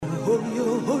Good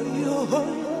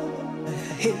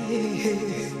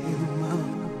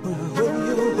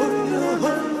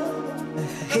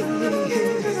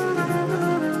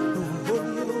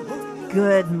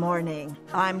morning.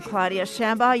 I'm Claudia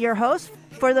Shamba, your host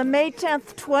for the May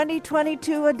 10th,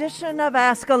 2022 edition of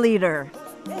Ask a Leader.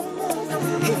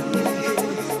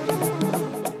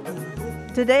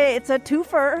 Today, it's a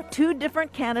twofer, two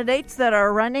different candidates that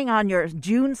are running on your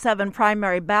June 7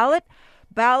 primary ballot.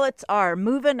 Ballots are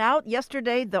moving out.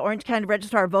 Yesterday, the Orange County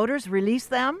Registrar of Voters released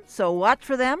them, so watch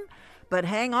for them. But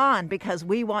hang on, because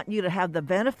we want you to have the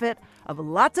benefit of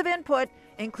lots of input,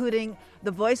 including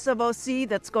the Voice of OC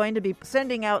that's going to be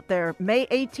sending out their May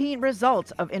 18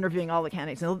 results of interviewing all the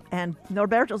candidates. And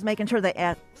Norberto's making sure they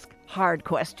ask hard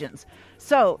questions.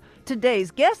 So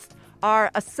today's guests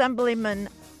are Assemblyman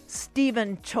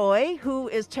Stephen Choi, who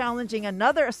is challenging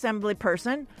another assembly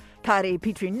person, Cottie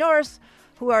Petrie-Norris,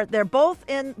 they're both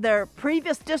in their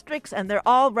previous districts, and they're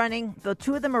all running, the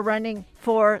two of them are running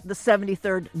for the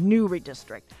 73rd new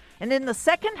redistrict. And in the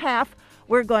second half,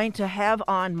 we're going to have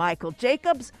on Michael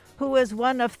Jacobs, who is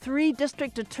one of three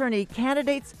district attorney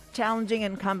candidates challenging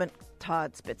incumbent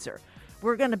Todd Spitzer.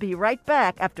 We're going to be right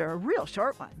back after a real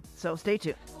short one, so stay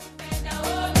tuned.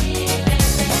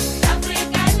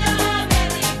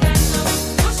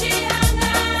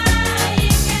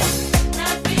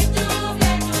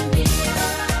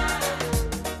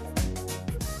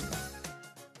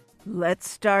 Let's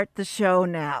start the show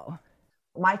now.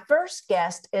 My first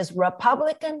guest is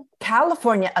Republican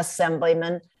California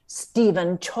Assemblyman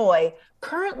Stephen Choi,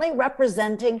 currently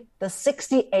representing the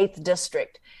 68th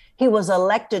District. He was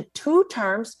elected 2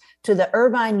 terms to the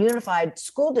Irvine Unified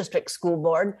School District School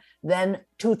Board, then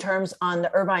 2 terms on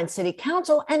the Irvine City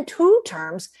Council, and 2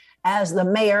 terms as the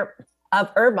mayor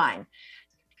of Irvine.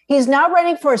 He's now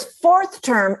running for his 4th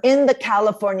term in the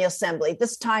California Assembly,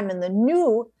 this time in the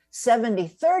new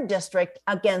 73rd District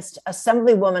against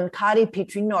Assemblywoman Cottie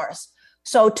Petrie-Norris.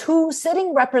 So 2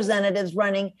 sitting representatives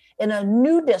running in a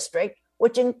new district,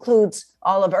 which includes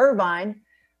all of Irvine,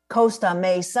 Costa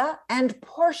Mesa, and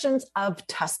portions of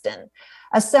Tustin.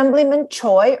 Assemblyman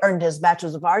Choi earned his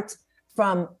Bachelor's of Arts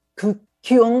from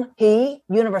Kyung-hee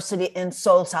University in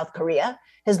Seoul, South Korea,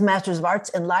 his Master's of Arts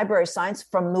in Library Science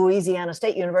from Louisiana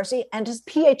State University, and his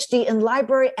PhD in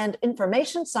Library and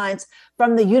Information Science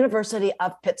from the University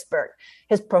of Pittsburgh.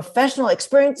 His professional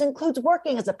experience includes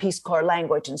working as a Peace Corps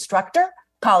language instructor,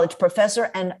 college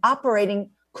professor, and operating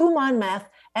Kumon Math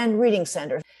and Reading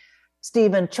Centers.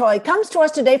 Stephen Choi comes to us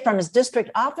today from his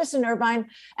district office in Irvine,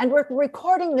 and we're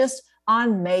recording this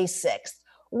on May 6th.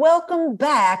 Welcome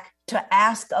back to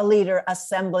Ask a Leader,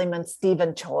 Assemblyman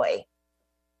Stephen Choi.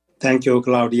 Thank you,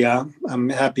 Claudia. I'm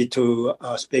happy to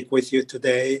speak with you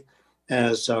today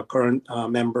as a current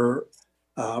member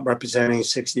representing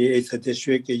 68th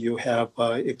District. You have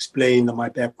explained my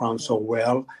background so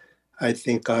well. I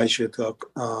think I should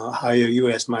hire you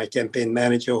as my campaign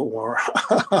manager or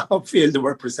field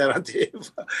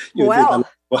representative. You did a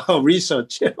lot of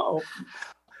research.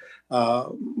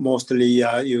 Mostly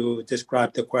you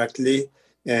described it correctly.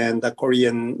 And the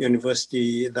Korean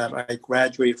university that I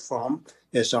graduated from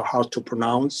is hard to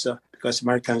pronounce because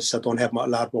Americans don't have a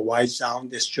lot of Y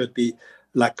sound. This should be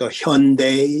like a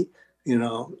Hyundai.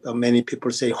 Many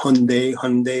people say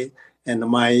Hyundai. And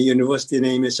my university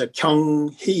name is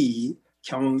Kyung-hee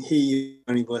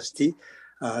University.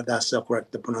 That's the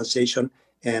correct pronunciation.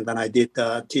 And then I did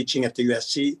teaching at the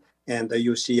USC and the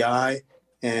UCI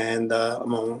and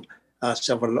among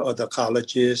several other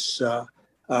colleges.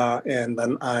 And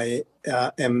then I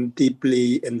am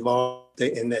deeply involved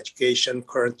in education,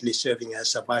 currently serving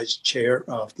as a vice chair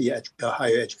of the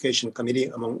Higher Education Committee,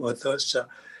 among others.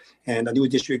 And the new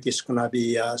district is going to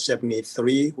be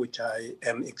 73, which I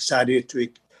am excited to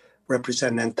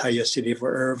represent the entire city of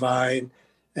Irvine,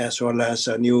 as well as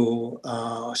a new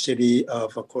city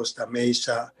of Costa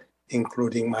Mesa,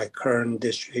 including my current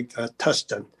district,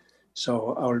 Tustin.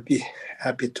 So I'll be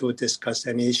happy to discuss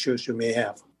any issues you may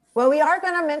have. Well, we are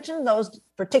going to mention those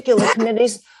particular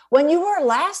committees. When you were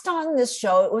last on this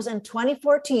show, it was in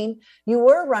 2014, you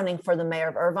were running for the mayor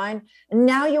of Irvine. And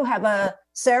now you have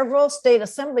several state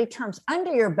assembly terms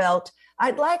under your belt.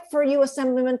 I'd like for you,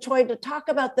 Assemblyman Choi, to talk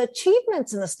about the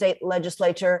achievements in the state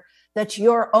legislature that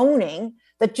you're owning,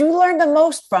 that you learned the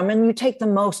most from and you take the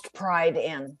most pride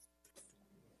in.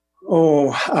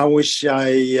 Oh, I wish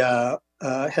I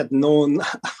had known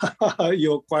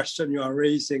your question you are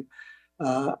raising.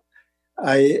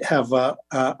 I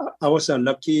was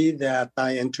lucky that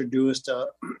I introduced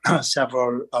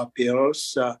several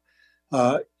bills,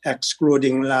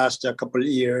 excluding last couple of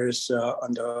years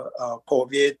under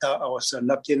COVID. I was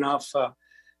lucky enough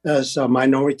as a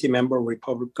minority member,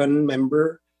 Republican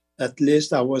member, at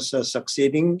least I was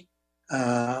succeeding,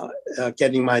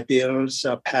 getting my bills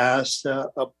passed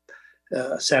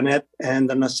Senate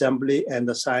and an Assembly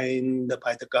and signed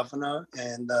by the governor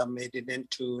and made it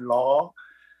into law.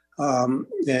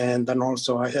 And then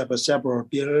also I have several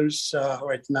bills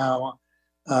right now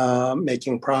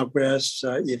making progress.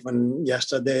 Even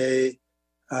yesterday,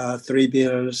 3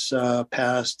 bills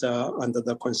passed under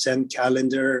the consent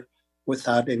calendar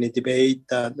without any debate.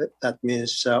 That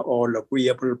means all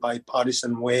agreeable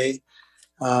bipartisan way.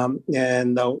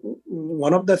 And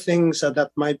one of the things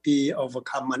that might be of a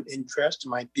common interest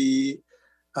might be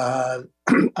I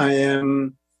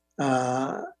am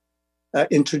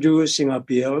introducing a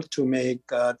bill to make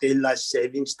daylight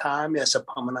savings time as a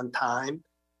permanent time.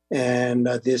 And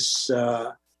this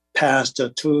passed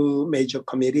 2 major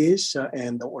committees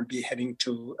and will be heading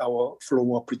to our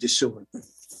floor pretty soon.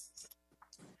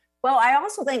 Well, I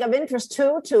also think of interest,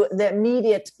 too, to the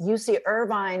immediate UC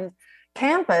Irvine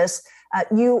campus.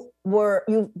 You've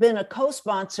been a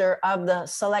co-sponsor of the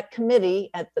select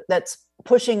committee that's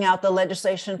pushing out the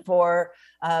legislation for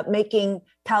making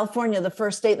California the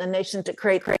first state in the nation to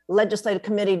create a legislative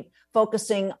committee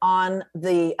focusing on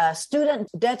the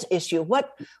student debt issue.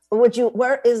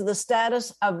 Where is the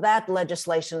status of that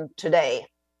legislation today?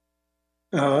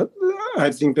 I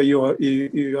think that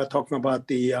you are talking about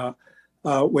the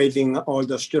waiving all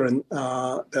the student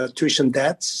tuition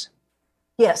debts.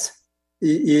 Yes.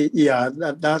 Yeah,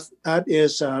 that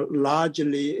is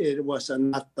largely, it was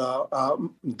not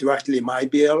directly my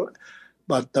bill,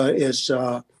 but is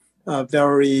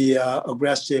very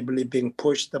aggressively being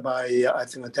pushed by, I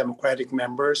think, the Democratic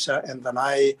members. And then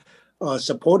I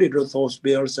supported those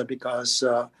bills because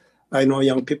I know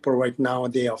young people right now,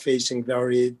 they are facing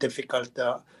very difficult,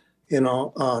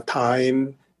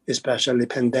 time, especially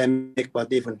pandemic,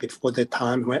 but even before the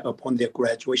time when upon their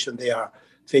graduation, they are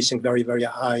facing very, very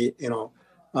high,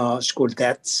 school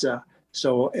debts.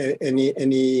 So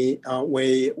any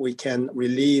way we can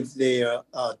relieve their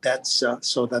debts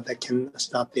so that they can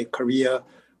start their career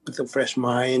with a fresh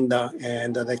mind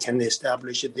and they can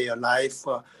establish their life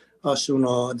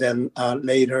sooner than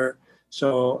later.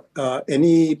 So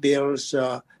any bills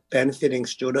benefiting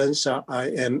students,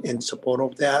 I am in support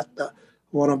of that.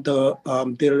 One of the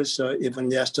bills,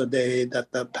 even yesterday,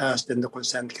 that passed in the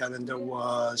consent calendar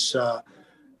was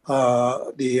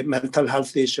the mental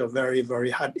health issue, a very, very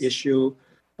hot issue,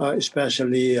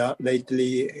 especially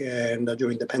lately and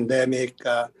during the pandemic.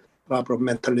 A lot of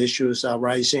mental issues are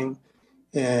rising.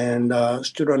 And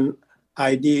student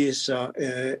IDs at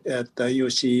the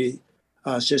UC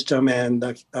system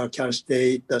and Cal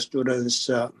State, the students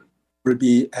will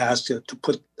be asked to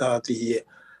put the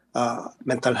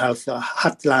mental health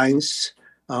hotlines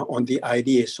on the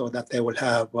ID so that they will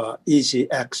have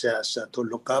easy access to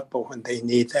look up when they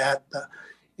need that.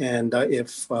 And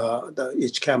if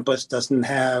each campus doesn't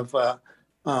have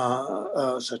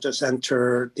such a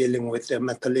center dealing with their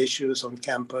mental issues on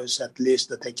campus, at least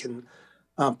that they can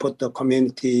put the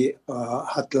community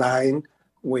hotline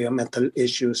where mental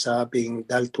issues are being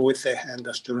dealt with and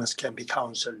the students can be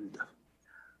counseled.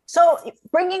 So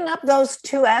bringing up those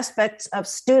 2 aspects of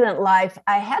student life,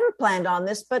 I hadn't planned on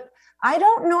this, but I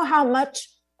don't know how much,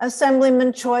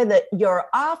 Assemblyman Choi, that your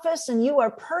office and you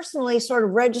are personally sort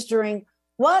of registering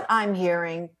what I'm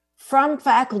hearing from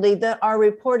faculty that are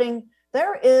reporting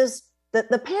that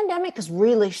the pandemic is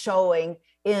really showing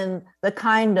in the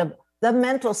kind of the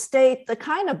mental state, the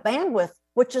kind of bandwidth,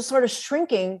 which is sort of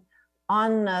shrinking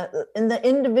on in the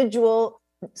individual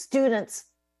student's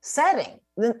setting,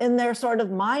 in their sort of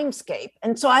mindscape.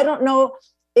 And so I don't know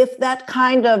if that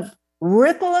kind of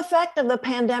ripple effect of the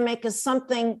pandemic is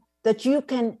something that you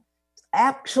can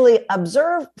actually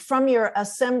observe from your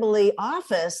assembly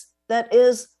office. That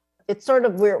is, it's sort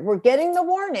of, we're getting the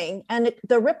warning, and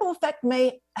the ripple effect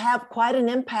may have quite an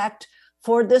impact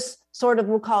for this sort of,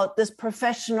 we'll call it this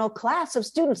professional class of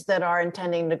students that are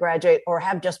intending to graduate or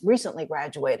have just recently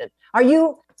graduated. Are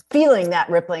you feeling that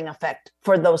rippling effect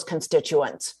for those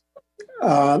constituents?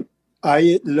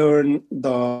 I learned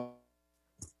the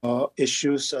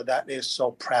issues that is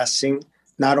so pressing,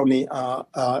 not only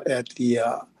at the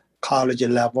college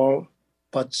level,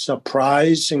 but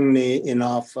surprisingly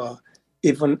enough,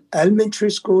 even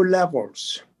elementary school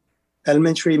levels,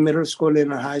 elementary, middle school,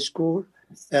 and high school,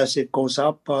 as it goes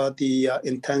up, the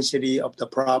intensity of the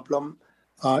problem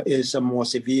is more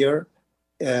severe.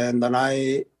 And then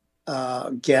I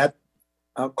get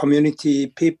community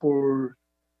people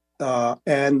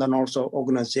and then also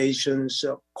organizations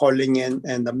calling in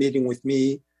and meeting with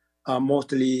me,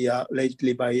 mostly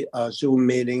lately by Zoom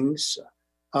meetings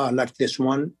like this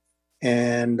one.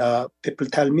 And people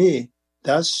tell me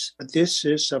this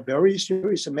is a very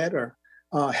serious matter.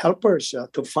 Help us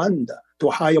to fund, to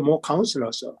hire more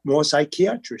counselors, more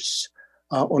psychiatrists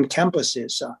on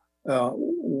campuses.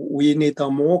 We need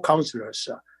more counselors.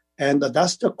 And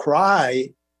that's the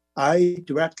cry I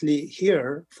directly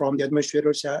hear from the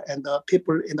administrators and the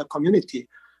people in the community.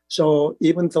 So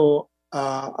even though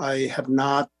I have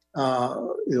not,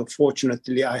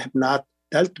 fortunately, I have not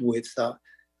dealt with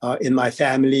in my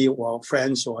family or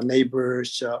friends or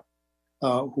neighbors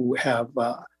who have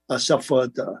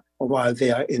suffered while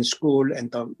they are in school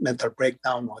and the mental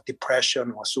breakdown or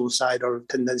depression or suicidal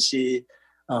tendency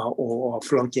or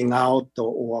flunking out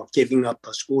or giving up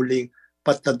schooling.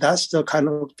 But that's the kind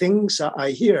of things I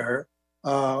hear.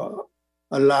 A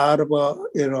lot of,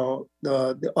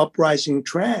 the uprising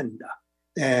trend.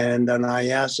 And then I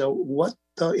ask, what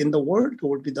in the world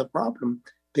would be the problem?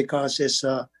 Because it's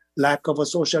a lack of a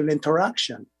social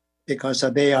interaction, because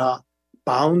they are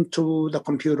bound to the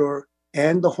computer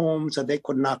and the homes, that they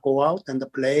could not go out and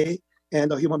play. And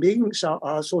the human beings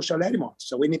are social animals.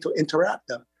 So we need to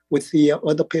interact with the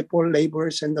other people,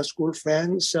 neighbors, and the school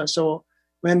friends. So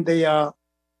when they are,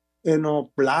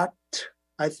 blocked,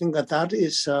 I think that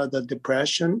is the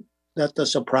depression that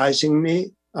is surprising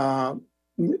me.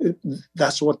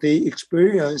 That's what they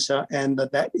experience, and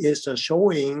that is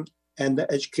showing, and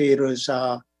the educators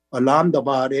are alarmed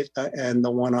about it and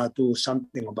want to do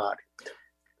something about it.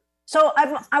 So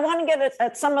I want to get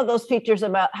at some of those features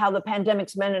about how the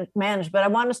pandemic's managed, but I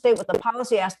want to stay with the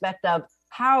policy aspect of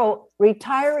how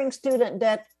retiring student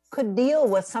debt could deal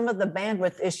with some of the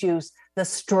bandwidth issues, the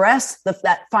stress,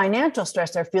 that financial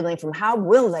stress they're feeling from how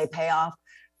will they pay off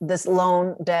this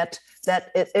loan debt,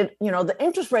 that the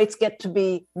interest rates get to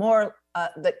be more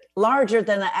larger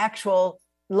than the actual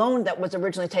loan that was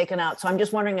originally taken out. So I'm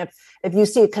just wondering if you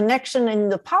see a connection in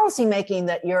the policy making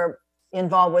that you're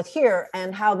involved with here,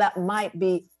 and how that might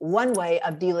be one way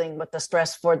of dealing with the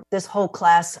stress for this whole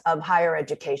class of higher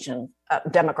education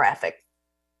demographic.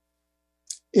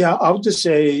 Yeah, I would just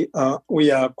say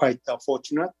we are quite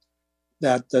fortunate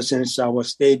that since our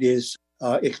state is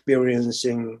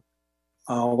experiencing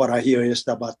what I hear is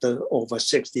about over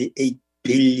 $68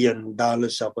 billion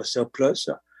of a surplus,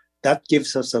 that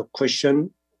gives us a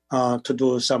cushion to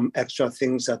do some extra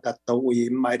things that we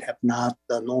might have not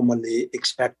normally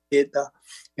expected.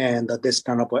 And this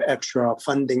kind of extra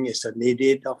funding is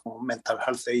needed for mental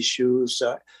health issues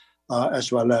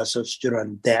as well as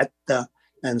student debt.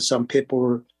 And some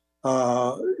people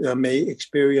may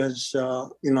experience,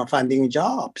 finding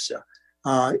jobs.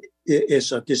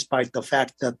 Is despite the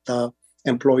fact that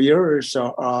employers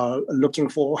are looking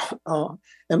for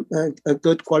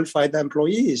good qualified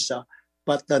employees.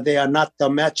 But they are not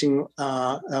matching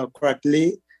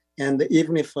correctly, and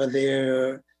even if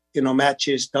their match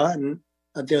is done,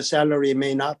 their salary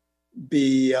may not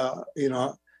be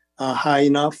high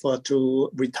enough to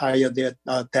retire their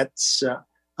debts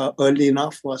early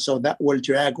enough. So that will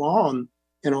drag on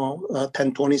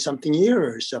 10, 20 something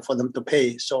years for them to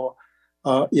pay. So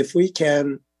if we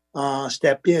can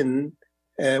step in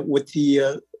with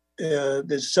the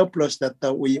surplus that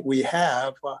we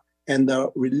have. And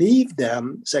relieve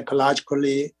them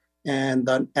psychologically, and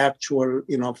an actual,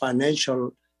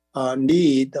 financial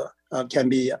need can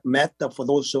be met for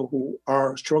those who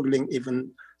are struggling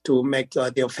even to make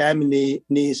their family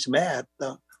needs met,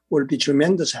 will be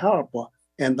tremendous help.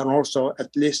 And then also at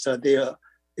least their,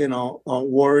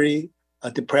 worry,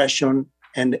 depression,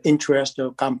 and interest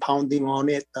compounding on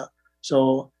it.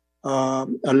 So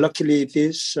luckily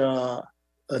this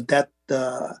debt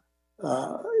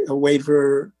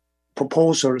waiver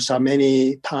proposals are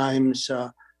many times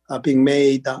being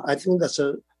made. I think that's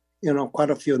quite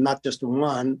a few, not just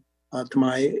one, to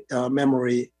my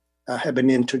memory, have been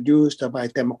introduced by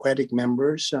Democratic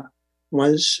members.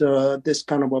 Once this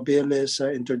kind of a bill is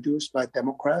introduced by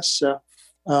Democrats,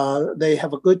 they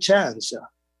have a good chance.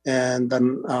 And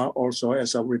then also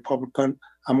as a Republican,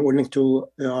 I'm willing to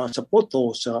support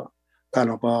those kind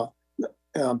of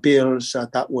bills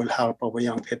that will help our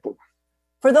young people.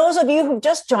 For those of you who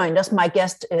just joined us, my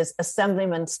guest is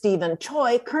Assemblyman Stephen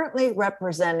Choi, currently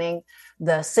representing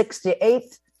the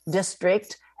 68th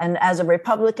District. And as a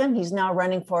Republican, he's now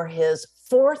running for his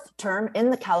fourth term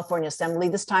in the California Assembly,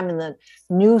 this time in the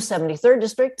new 73rd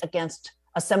District against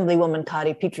Assemblywoman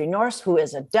Cottie Petrie-Norris, who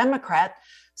is a Democrat.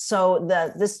 So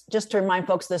this, just to remind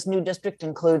folks, this new district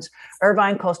includes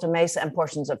Irvine, Costa Mesa, and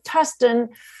portions of Tustin.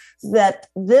 That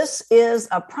this is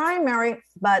a primary,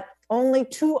 but only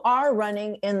two are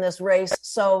running in this race.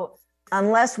 So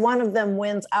unless one of them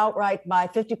wins outright by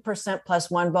 50%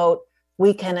 plus one vote,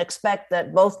 we can expect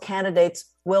that both candidates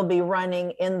will be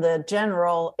running in the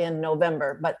general in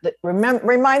November. But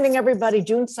reminding everybody,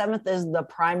 June 7th is the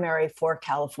primary for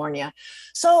California.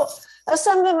 So,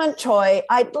 Assemblyman Choi,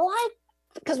 I'd like,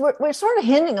 because we're sort of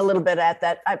hinting a little bit at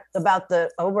that, about the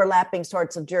overlapping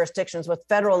sorts of jurisdictions with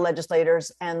federal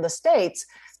legislators and the states.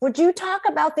 Would you talk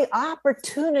about the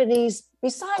opportunities,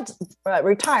 besides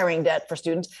retiring debt for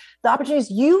students, the opportunities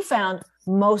you found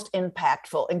most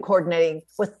impactful in coordinating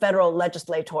with federal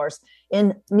legislators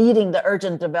in meeting the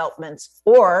urgent developments,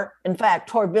 or in fact,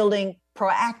 toward building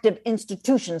proactive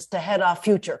institutions to head off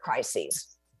future crises?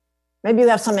 Maybe you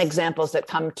have some examples that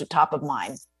come to top of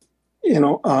mind.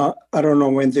 I don't know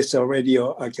when this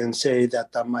radio, I can say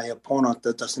that my opponent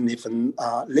doesn't even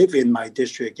live in my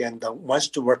district and wants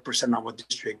to represent our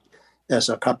district as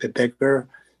a carpetbagger.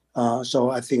 So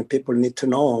I think people need to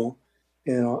know,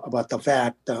 about the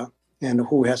fact and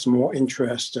who has more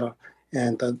interest.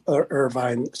 And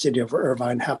the city of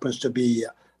Irvine happens to be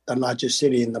the largest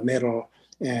city in the middle,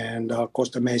 and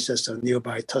Costa Mesa is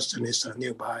nearby, Tustin is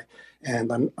nearby.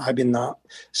 And I've been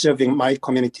serving my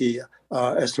community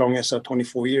as long as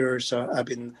 24 years. I've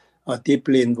been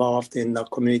deeply involved in the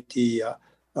community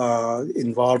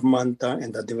involvement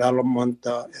and the development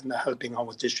and helping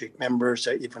our district members,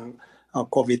 even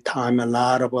COVID time, a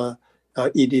lot of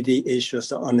EDD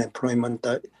issues, unemployment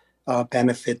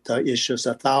benefit issues,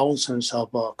 thousands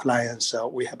of clients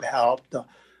we have helped.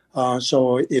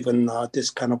 So even this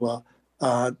kind of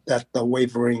that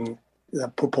wavering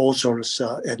proposals,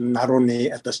 and not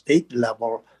only at the state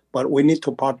level, but we need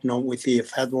to partner with the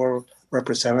federal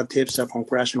representatives,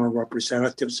 congressional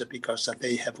representatives, because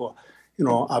they have,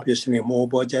 obviously more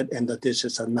budget, and this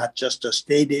is not just a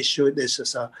state issue. This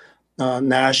is a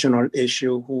national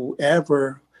issue.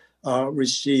 Whoever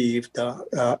received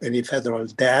any federal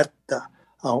debt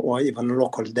or even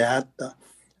local debt,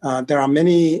 there are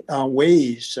many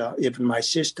ways. Even my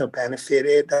sister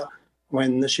benefited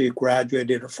when she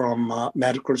graduated from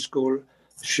medical school.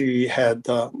 She had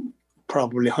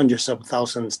probably hundreds of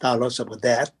thousands of dollars of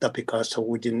debt because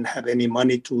we didn't have any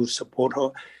money to support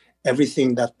her.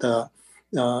 Everything that the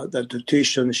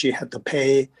tuition she had to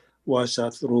pay was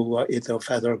through either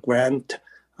federal grant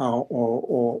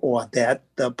or debt,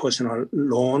 personal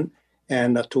loan,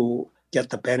 and to get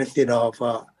the benefit of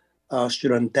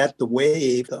student debt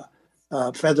waived.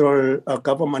 Federal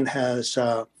government has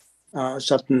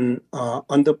certain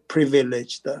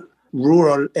underprivileged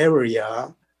rural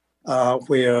area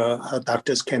where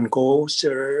doctors can go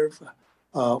serve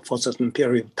for a certain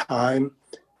period of time.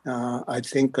 I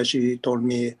think she told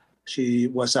me she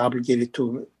was obligated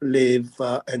to live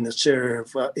and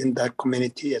serve in that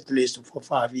community at least for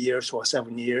 5 years or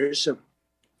 7 years.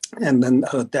 And then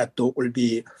her debt will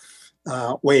be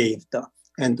waived.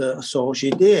 And so she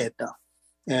did.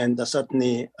 And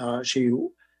certainly she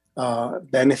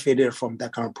benefited from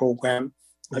that kind of program.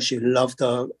 She loved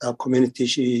the community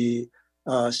she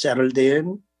settled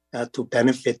in to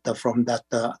benefit from that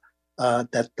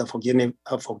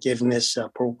forgiveness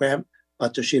program.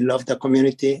 But she loved the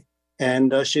community,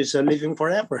 and she's living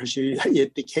forever.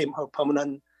 It became her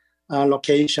permanent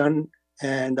location,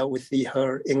 and with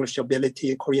her English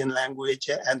ability, Korean language,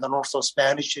 and then also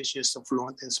Spanish. She's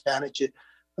fluent in Spanish.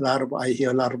 I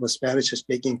hear a lot of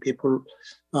Spanish-speaking people.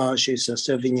 She's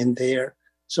serving in there.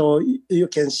 So you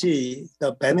can see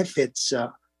the benefits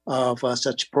of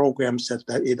such programs that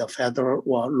either federal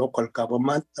or local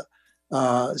government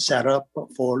set up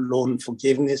for loan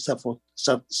forgiveness for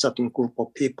certain group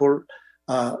of people,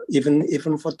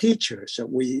 even for teachers.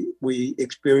 We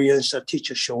experience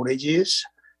teacher shortages,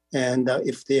 and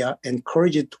if they are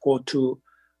encouraged to go to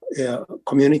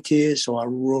communities or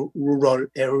rural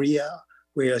area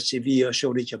where a severe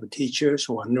shortage of teachers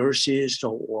or nurses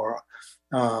or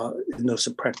nurse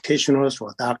practitioners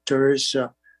or doctors,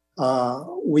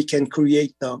 we can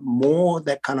create more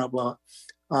that kind of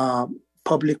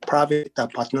public-private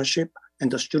partnership,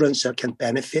 and the students can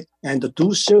benefit and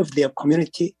do serve their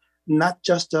community, not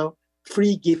just a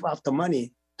free give of the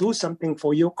money, do something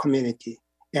for your community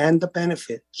and the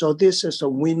benefit. So this is a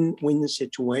win-win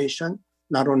situation.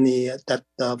 Not only that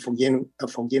forgiveness,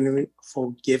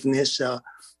 the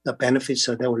benefits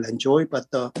they will enjoy, but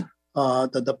the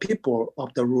people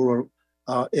of the rural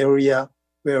area,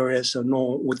 whereas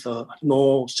with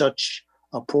no such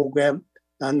program,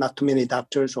 not too many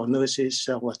doctors or nurses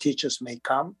or teachers may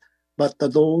come, but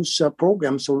those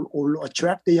programs will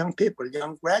attract the young people,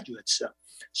 young graduates.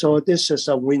 So this is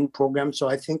a win program. So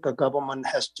I think the government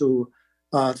has to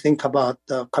think about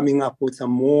coming up with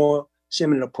more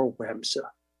similar programs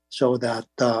so that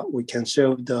we can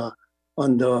serve the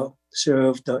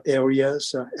underserved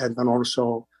areas and then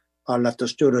also let the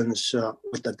students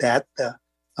with the debt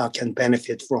can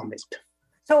benefit from it.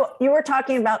 So you were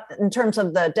talking about in terms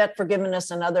of the debt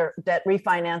forgiveness and other debt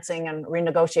refinancing and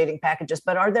renegotiating packages,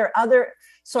 but are there other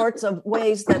sorts of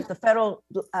ways that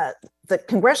the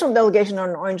congressional delegation in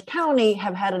Orange County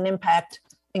have had an impact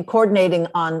in coordinating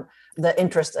on the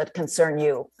interests that concern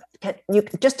you?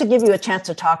 Just to give you a chance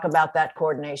to talk about that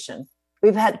coordination.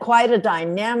 We've had quite a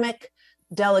dynamic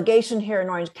delegation here in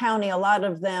Orange County, a lot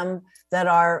of them that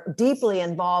are deeply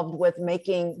involved with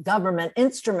making government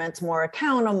instruments more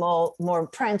accountable, more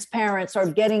transparent, sort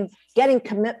of getting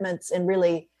commitments in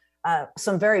really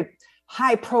some very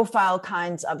high profile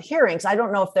kinds of hearings. I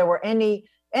don't know if there were any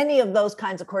of those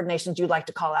kinds of coordinations you'd like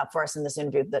to call out for us in this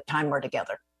interview the time we're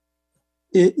together.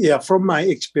 Yeah, from my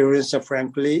experience,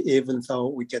 frankly, even though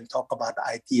we can talk about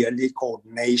ideally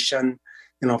coordination,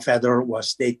 federal or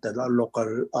state and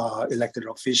local elected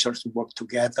officials work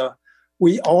together.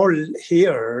 We all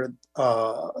hear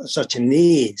such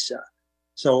needs.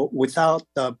 So without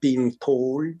being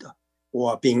told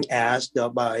or being asked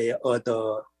by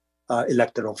other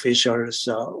elected officials,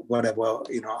 whatever,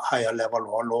 higher level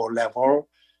or lower level,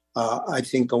 I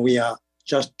think we are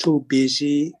just too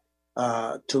busy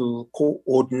to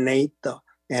coordinate.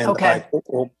 And okay.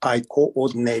 by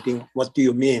coordinating, what do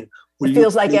you mean? It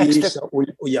feels like extra.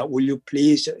 Will you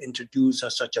please introduce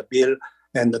such a bill?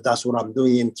 And that's what I'm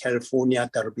doing in California.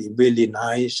 That would be really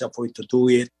nice for you to do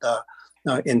it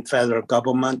in federal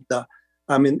government.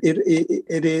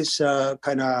 It is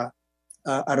kind of,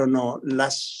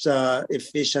 less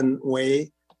efficient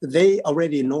way. They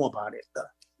already know about it.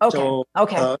 Okay. So,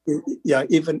 okay.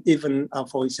 Even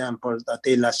for example, the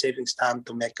daylight savings time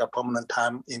to make a permanent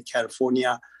time in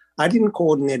California, I didn't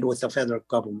coordinate with the federal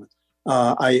government.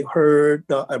 I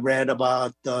read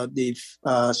about the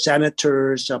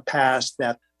senators passed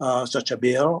that such a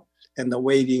bill, and they're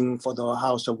waiting for the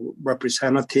House of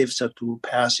Representatives to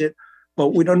pass it. But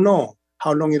we don't know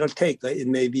how long it'll take. It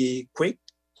may be quick,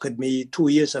 could be 2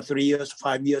 years or 3 years,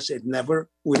 5 years.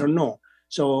 We don't know.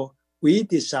 So we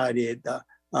decided,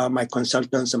 my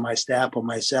consultants and my staff or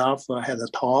myself had a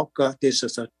talk. This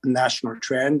is a national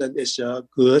trend that is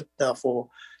good for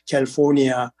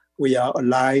California. We are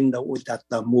aligned with that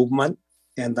movement.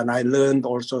 And then I learned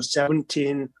also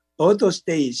 17 other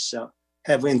states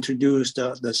have introduced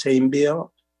the same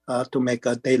bill to make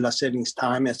a daylight savings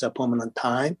time as a permanent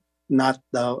time, not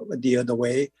the other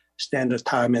way, standard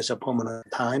time as a permanent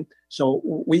time. So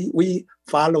we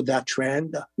follow that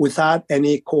trend without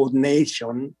any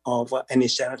coordination of any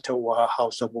senator or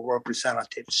House of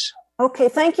Representatives. Okay,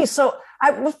 thank you. So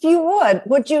if you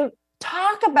would you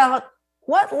talk about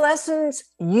what lessons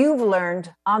you've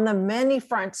learned on the many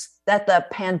fronts that the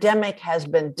pandemic has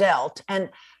been dealt, and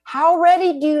how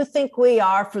ready do you think we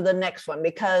are for the next one?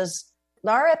 Because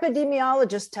our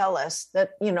epidemiologists tell us that,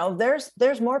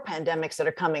 there's more pandemics that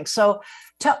are coming. So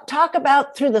talk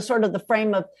about through the sort of the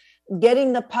frame of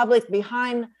getting the public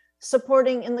behind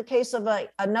supporting in the case of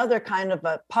another kind of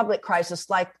a public crisis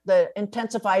like the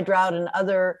intensified drought and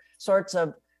other sorts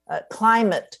of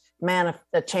climate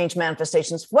change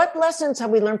manifestations. What lessons have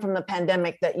we learned from the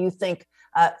pandemic that you think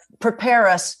prepare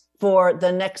us for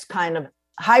the next kind of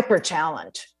hyper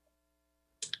challenge?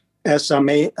 As a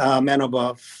man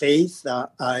of faith,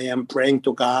 I am praying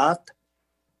to God.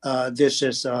 This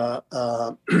is a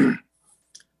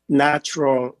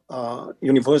natural,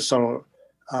 universal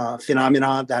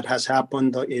phenomena that has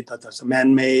happened. It is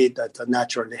man-made, that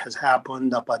naturally has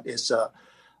happened, but it's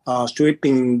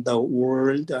sweeping the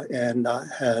world and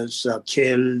has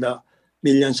killed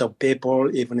millions of people,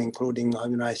 even including the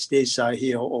United States.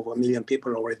 Here, over 1 million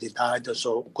people already died,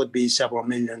 so it could be several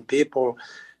million people.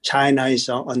 China is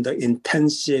under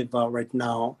intensive right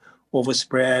now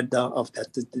overspread of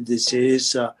that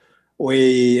disease,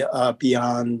 way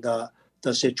beyond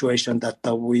the situation that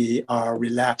we are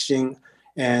relaxing.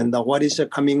 And what is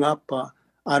coming up?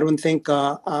 I don't think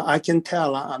I can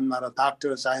tell. I'm not a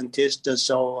doctor, scientist,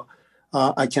 so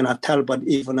I cannot tell. But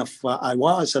even if I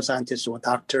was a scientist or a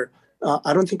doctor,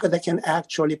 I don't think they can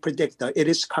actually predict. It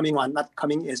is coming or not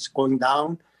coming, it's going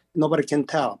down. Nobody can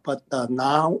tell. But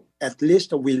now, at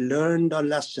least we learned a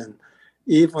lesson.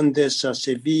 Even this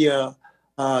severe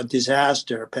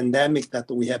disaster, pandemic that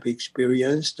we have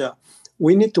experienced,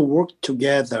 we need to work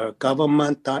together,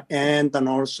 government and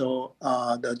also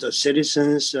the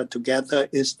citizens together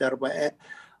instead of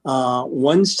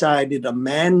one-sided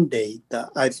mandate.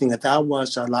 I think that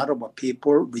was a lot of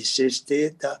people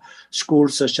resisted.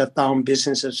 Schools are shut down,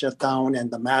 businesses shut down, and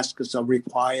the masks are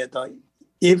required.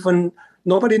 Even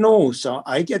nobody knows.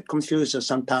 I get confused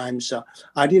sometimes.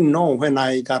 I didn't know when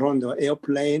I got on the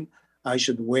airplane I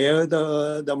should wear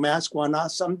the mask or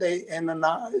not someday. And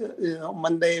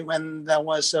Monday, when there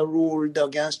was ruled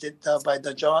against it by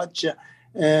the judge,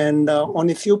 and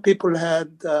only few people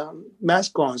had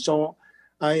mask on. So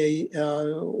I,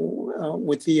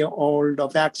 with all the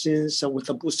vaccines, with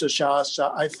the booster shots,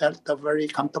 I felt very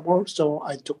comfortable. So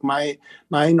I took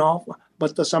mine off.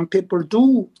 But some people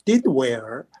did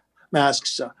wear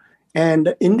masks,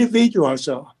 and individuals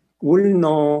will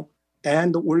know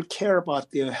and will care about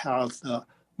their health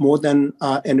more than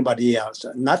anybody else,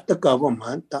 not the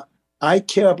government. I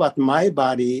care about my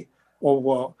body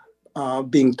over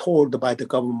being told by the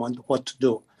government what to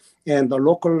do. And the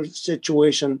local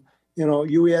situation,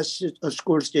 U.S.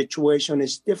 school situation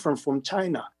is different from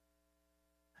China.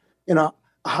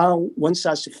 How one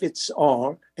size fits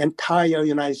all, entire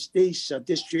United States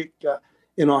district,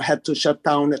 had to shut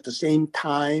down at the same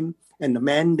time and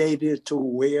mandated to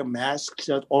wear masks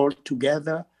all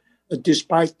together,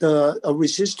 despite the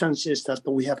resistances that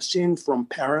we have seen from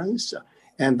parents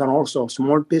and then also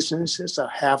small businesses.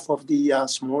 Half of the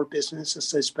small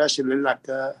businesses, especially like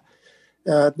the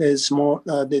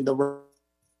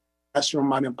restaurant,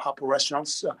 mom and pop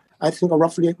restaurants, I think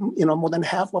roughly, more than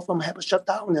half of them have shut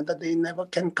down and that they never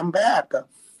can come back.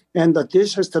 And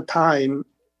this is the time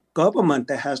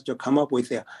government has to come up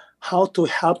with how to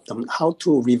help them, how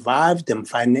to revive them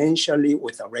financially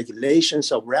with the regulations.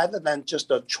 So rather than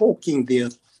just choking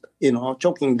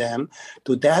them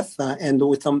to death and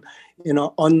with them,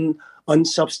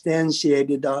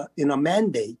 unsubstantiated,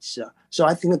 mandates. So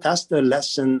I think that's the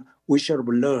lesson we should have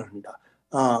learned.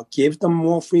 Give them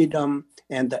more freedom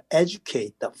and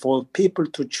educate for people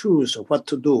to choose what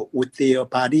to do with their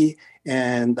body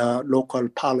and local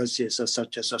policies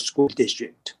such as a school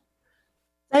district.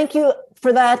 Thank you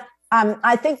for that.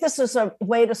 I think this is a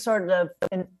way to sort of,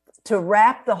 to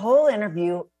wrap the whole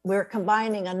interview. We're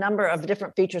combining a number of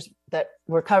different features that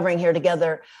we're covering here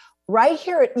together. Right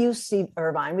here at UC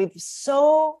Irvine, we have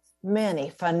so many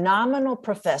phenomenal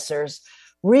professors,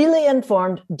 really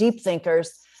informed, deep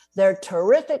thinkers. They're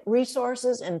terrific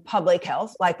resources in public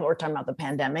health, like what we're talking about the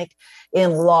pandemic,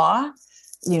 in law,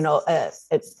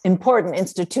 important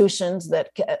institutions that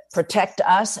protect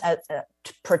us,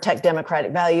 protect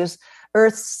democratic values,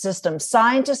 earth system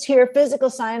scientists here, physical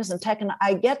scientists and tech, and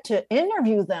I get to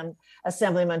interview them,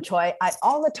 Assemblyman Choi,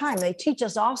 all the time. They teach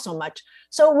us all so much.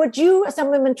 So would you,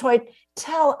 Assemblyman Choi,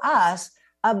 tell us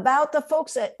about the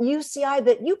folks at UCI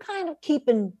that you kind of keep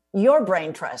in your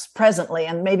brain trust presently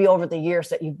and maybe over the years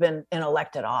that you've been in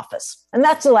elected office? And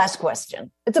that's the last question.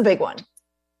 It's a big one.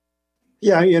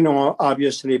 Yeah,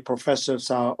 obviously professors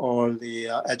are all the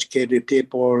educated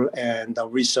people and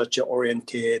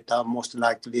research-oriented, most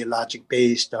likely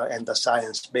logic-based and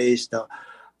science-based,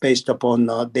 based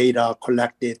upon data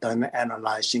collected and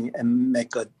analyzing and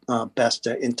make best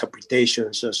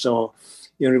interpretations. So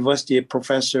university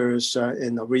professors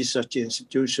in research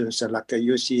institutions like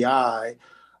UCI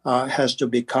has to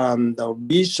become the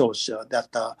resource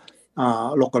that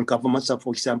local governments,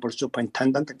 for example,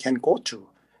 superintendent can go to.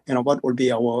 What will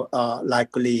be our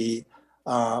likely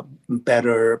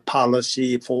better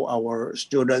policy for our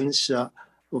students?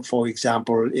 For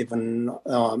example, even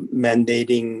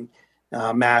mandating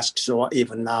masks, or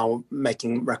even now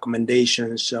making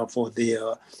recommendations for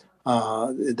the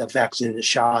vaccine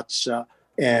shots,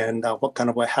 and what kind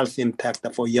of a health impact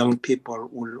for young people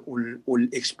will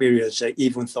experience,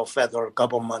 even though federal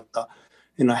government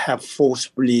have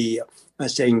forcefully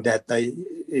saying that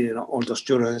all the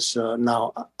students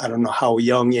now, I don't know how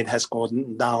young it has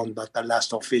gone down, but the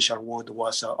last official word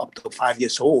was up to 5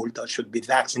 years old should be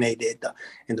vaccinated,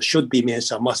 and should be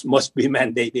means must be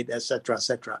mandated, etc.,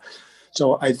 etc.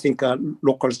 So I think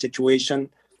local situation,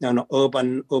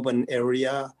 urban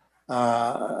area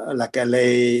like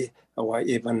LA, or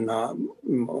even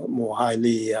more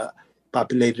highly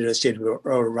populated city of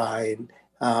Irvine,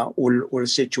 all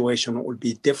situation will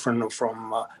be different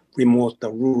from remote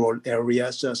rural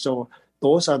areas. So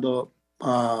those are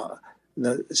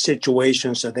the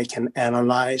situations that they can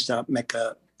analyze, make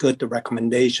good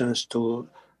recommendations to,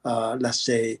 let's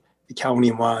say,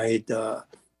 countywide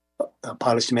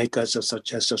policymakers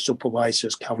such as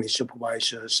supervisors, county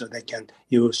supervisors, so they can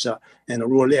use in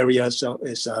rural areas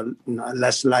is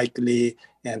less likely,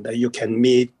 and you can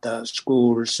meet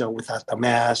schools without a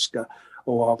mask,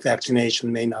 or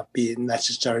vaccination may not be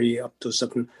necessary up to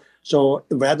certain. So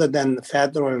rather than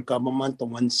federal government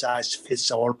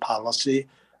one-size-fits-all policy,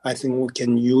 I think we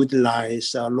can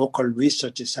utilize local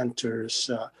research centers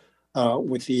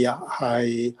with the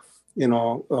high,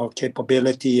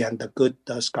 capability and the good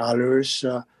scholars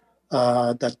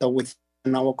that are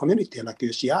within our community, like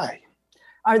UCI.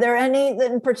 Are there any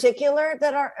in particular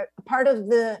that are part of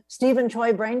the Stephen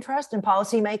Choi Brain Trust and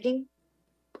policymaking?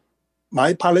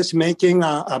 My policymaking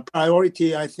a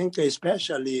priority, I think,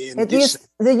 especially in the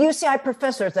UCI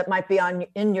professors that might be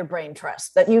in your brain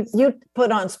trust that you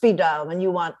put on speed dial when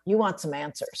you want some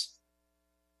answers.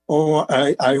 Oh,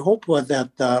 I hope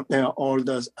that all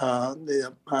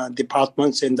the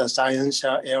departments in the science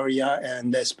area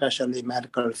and especially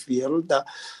medical field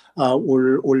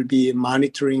will be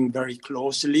monitoring very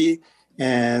closely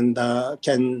and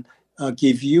can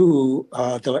give you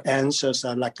the answers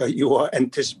like you are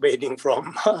anticipating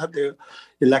from the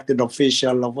elected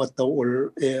official of what will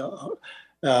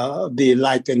be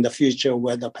like in the future,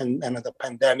 whether the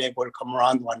pandemic will come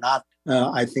around or not.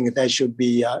 I think they should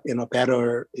be in a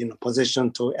better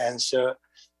position to answer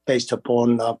based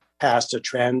upon past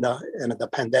trend and the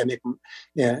pandemic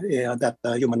that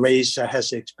the human race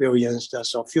has experienced.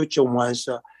 So future ones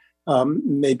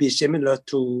may be similar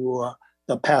to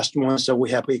the past ones that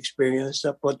we have experienced,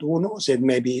 but who knows, it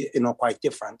may be quite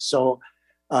different. So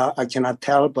I cannot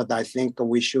tell, but I think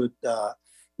we should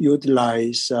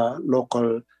utilize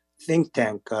local think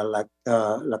tank like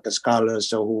the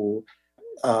scholars who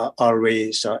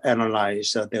always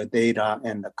analyze their data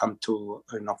and come to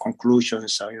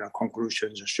conclusions.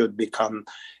 Conclusions should become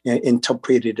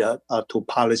interpreted to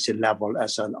policy level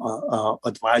as an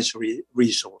advisory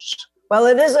resource. Well,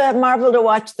 it is a marvel to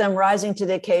watch them rising to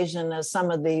the occasion as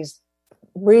some of these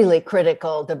really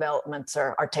critical developments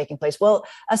are taking place. Well,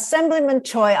 Assemblyman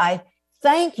Choi, I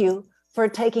thank you for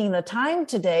taking the time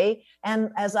today.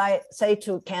 And as I say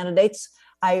to candidates,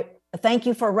 I thank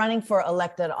you for running for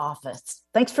elected office.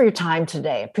 Thanks for your time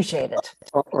today. Appreciate it.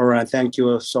 All right. Thank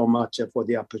you so much for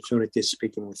the opportunity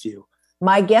speaking with you.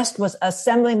 My guest was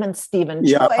Assemblyman Stephen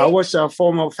Choi. Yeah, I was a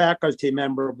former faculty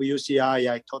member of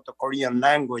UCI. I taught the Korean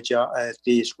language at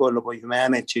the School of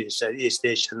Humanities, East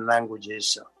Asian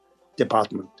Languages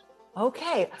Department.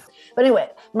 Okay. But anyway,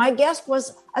 my guest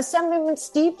was Assemblyman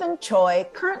Stephen Choi,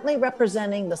 currently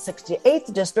representing the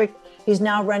 68th District. He's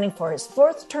now running for his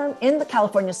fourth term in the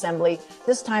California Assembly,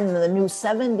 this time in the new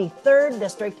 73rd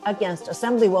District against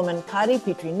Assemblywoman Cottie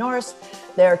Petrie-Norris.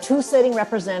 There are two sitting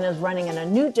representatives running in a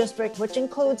new district, which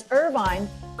includes Irvine,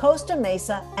 Costa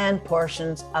Mesa, and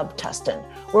portions of Tustin.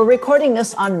 We're recording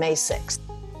this on May 6th.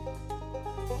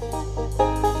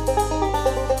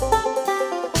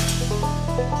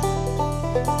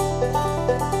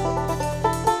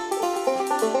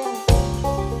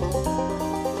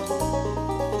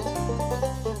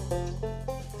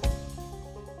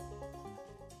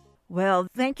 Well,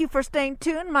 thank you for staying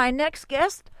tuned. My next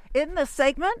guest in this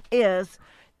segment is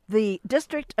the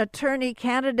district attorney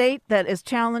candidate that is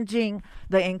challenging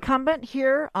the incumbent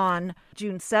here on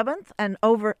June 7th, and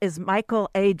over is Michael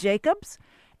A. Jacobs.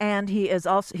 And he's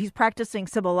practicing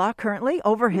civil law currently.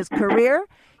 Over his career,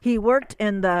 he worked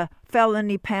in the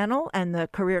felony panel and the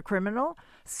career criminal,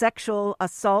 sexual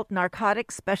assault,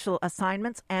 narcotics, special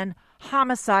assignments, and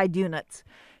homicide units.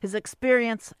 His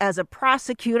experience as a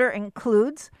prosecutor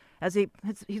includes,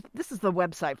 this is the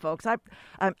website, folks.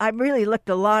 I really looked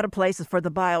a lot of places for the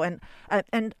bio, and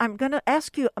I'm going to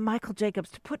ask you, Michael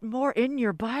Jacobs, to put more in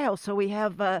your bio so we've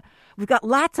got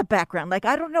lots of background. Like,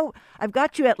 I don't know, I've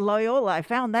got you at Loyola. I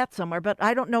found that somewhere, but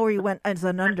I don't know where you went as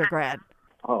an undergrad.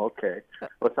 Oh, okay.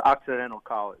 Well, it's Occidental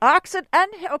College.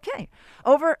 Okay.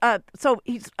 So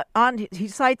he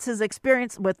cites his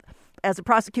experience as a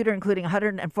prosecutor, including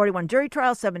 141 jury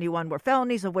trials, 71 were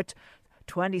felonies, of which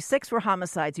 26 were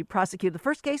homicides. He prosecuted the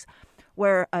first case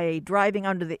where a driving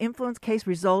under the influence case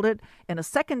resulted in a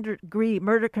second-degree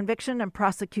murder conviction, and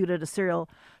prosecuted a serial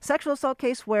sexual assault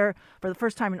case where, for the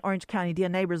first time in Orange County,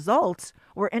 DNA results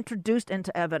were introduced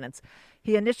into evidence.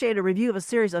 He initiated a review of a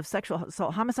series of sexual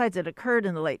assault homicides that occurred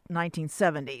in the late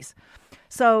 1970s.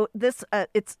 So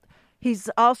he's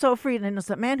also freed an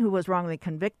innocent man who was wrongly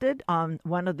convicted on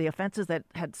one of the offenses that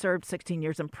had served 16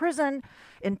 years in prison.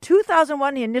 In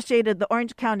 2001, he initiated the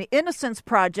Orange County Innocence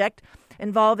Project,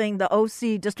 involving the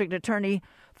OC district attorney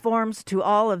forms to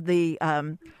all of the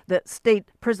state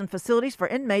prison facilities for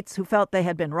inmates who felt they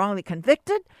had been wrongly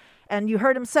convicted. And you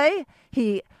heard him say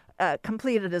he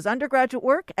completed his undergraduate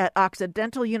work at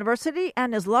Occidental University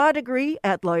and his law degree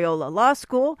at Loyola Law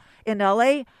School in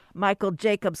L.A. Michael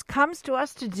Jacobs comes to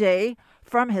us today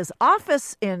from his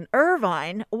office in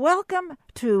Irvine. Welcome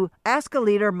to Ask a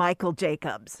Leader, Michael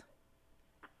Jacobs.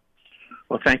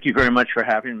 Well, thank you very much for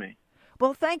having me.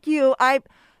 Well, thank you.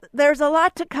 There's a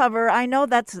lot to cover. I know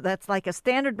that's like a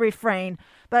standard refrain,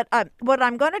 but what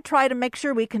I'm going to try to make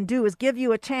sure we can do is give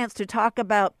you a chance to talk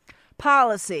about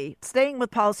policy, staying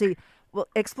with policy,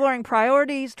 exploring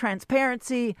priorities,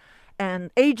 transparency,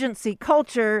 and agency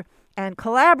culture, and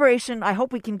collaboration. I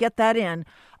hope we can get that in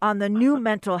on the new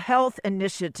mental health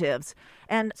initiatives.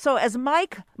 And so as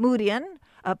Mike Moodian,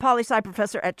 a poli-sci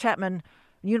professor at Chapman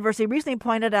University, recently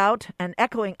pointed out, and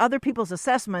echoing other people's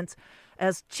assessments,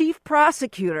 as chief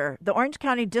prosecutor, the Orange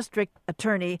County District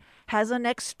Attorney has an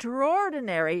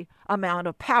extraordinary amount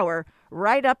of power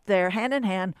right up there, hand in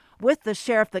hand with the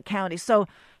sheriff of the county. So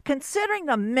considering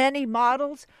the many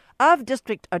models of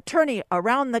district attorney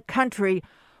around the country,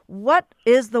 what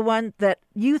is the one that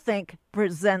you think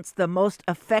presents the most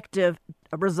effective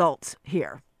results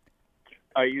here?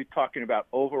 Are you talking about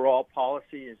overall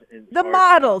policy? The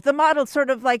model, sort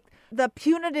of like the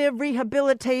punitive,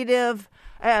 rehabilitative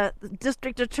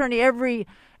district attorney.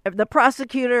 The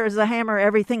prosecutor is a hammer.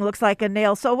 Everything looks like a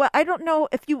nail. So I don't know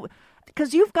if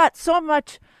because you've got so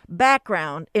much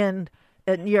background in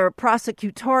your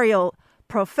prosecutorial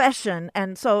profession,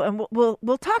 and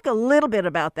we'll talk a little bit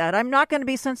about that. I'm not going to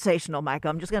be sensational, Michael.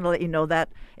 I'm just going to let you know that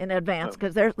in advance,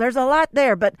 because there's a lot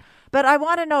there. But I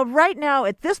want to know right now,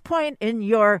 at this point in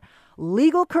your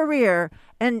legal career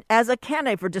and as a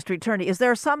candidate for district attorney, is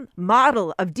there some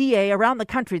model of DA around the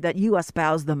country that you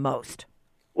espouse the most?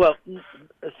 Well,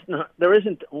 there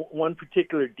isn't one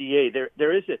particular DA.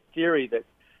 There is a theory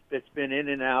that's been in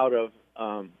and out of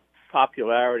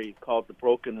popularity called the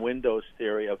broken windows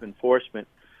theory of enforcement,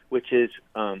 which is,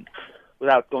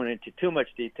 without going into too much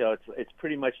detail, it's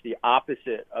pretty much the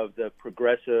opposite of the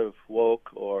progressive, woke,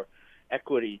 or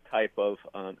equity type of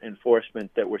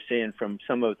enforcement that we're seeing from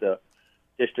some of the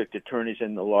district attorneys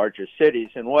in the larger cities.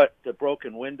 And what the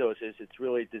broken windows is, it's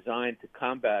really designed to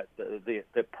combat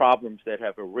the problems that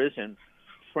have arisen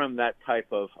from that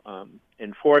type of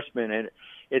enforcement. And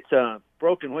it's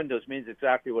broken windows means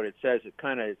exactly what it says.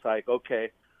 It's like,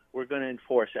 okay, we're going to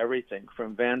enforce everything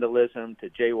from vandalism to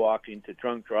jaywalking to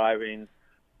drunk driving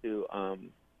to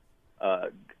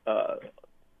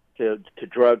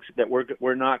drugs. That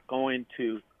we're not going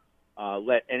to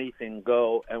let anything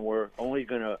go, and we're only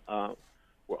going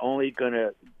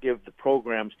to give the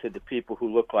programs to the people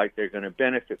who look like they're going to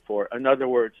benefit for it. In other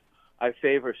words, I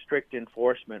favor strict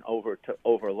enforcement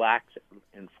over lax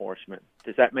enforcement.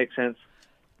 Does that make sense?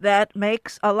 That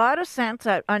makes a lot of sense.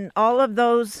 And all of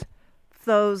those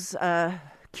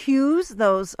cues,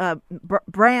 those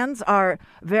brands are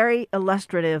very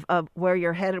illustrative of where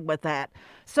you're headed with that.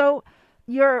 So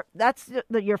that's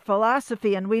your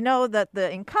philosophy, and we know that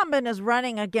the incumbent is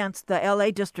running against the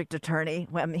L.A. district attorney.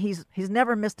 I mean, he's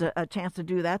never missed a chance to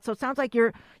do that. So it sounds like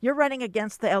you're running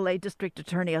against the L.A. district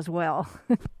attorney as well.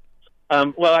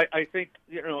 Well, I think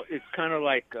it's kind of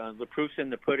like the proof's in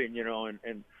the pudding,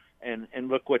 and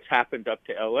look what's happened up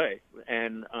to L.A.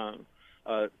 And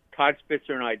Todd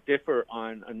Spitzer and I differ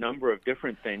on a number of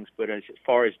different things, but as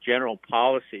far as general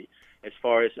policy, as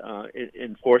far as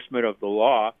enforcement of the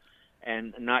law,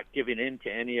 and not giving in to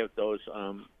any of those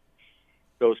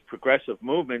progressive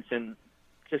movements, and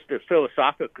just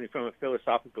from a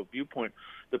philosophical viewpoint,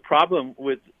 the problem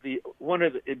with one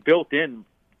of the built-in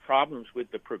problems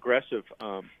with the progressive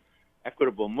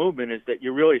equitable movement is that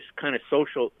you're really kind of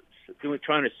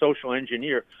trying to social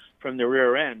engineer from the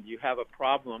rear end. You have a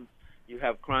problem, you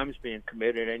have crimes being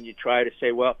committed, and you try to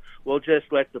say, well, we'll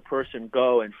just let the person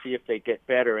go and see if they get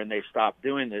better and they stop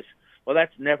doing this. Well,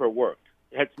 that's never worked.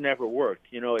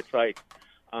 It's like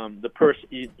the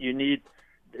person you need.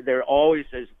 There always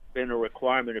has been a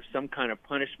requirement of some kind of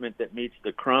punishment that meets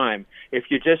the crime. If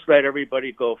you just let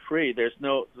everybody go free, there's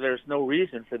no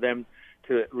reason for them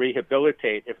to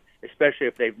rehabilitate, especially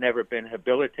if they've never been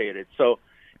habilitated. So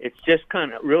it's just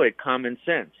kind of really common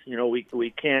sense.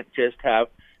 We can't just have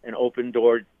an open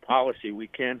door policy. We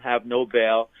can't have no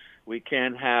bail. We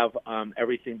can't have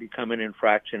everything become an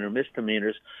infraction or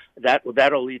misdemeanors.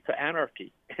 That'll lead to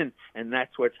anarchy, and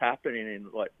that's what's happening in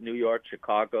New York,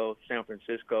 Chicago, San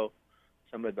Francisco,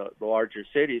 some of the larger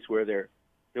cities where they're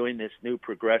doing this new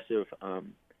progressive,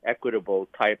 equitable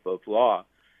type of law,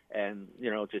 and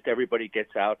just everybody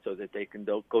gets out so that they can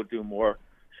go do more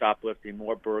shoplifting,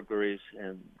 more burglaries.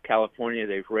 In California,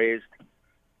 they've raised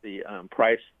the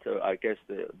price to, I guess,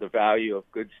 the value of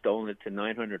goods stolen to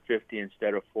 $950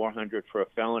 instead of $400 for a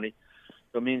felony.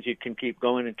 So it means you can keep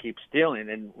going and keep stealing.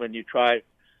 And when you try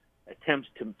attempts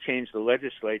to change the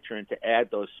legislature and to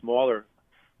add those smaller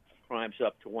crimes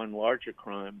up to one larger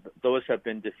crime, those have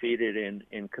been defeated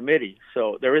in committee.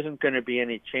 So there isn't going to be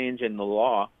any change in the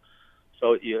law.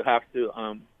 So you have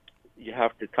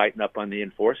to tighten up on the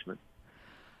enforcement.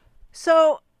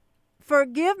 So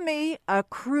forgive me a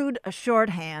crude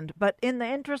shorthand, but in the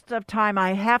interest of time,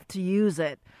 I have to use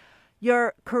it.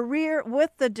 Your career with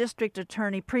the district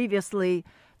attorney previously,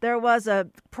 there was a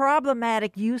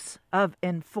problematic use of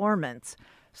informants.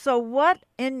 So what,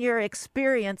 in your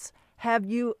experience, have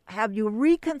you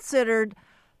reconsidered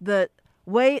the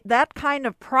way that kind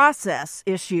of process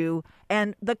issue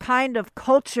and the kind of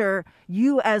culture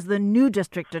you as the new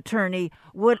district attorney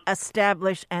would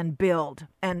establish and build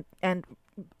and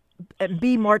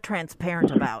be more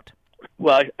transparent about?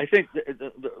 Well, I think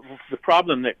the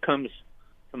problem that comes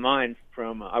to mind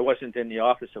from, I wasn't in the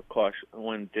office, of course,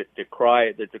 when the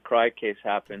Decry case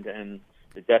happened and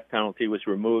the death penalty was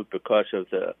removed because of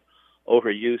the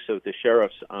overuse of the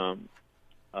sheriff's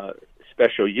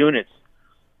special units.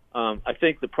 I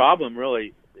think the problem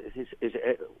really is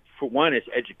for one, is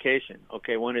education.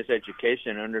 Okay, one is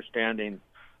education, understanding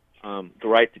the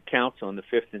right to counsel in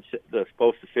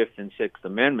both the Fifth and Sixth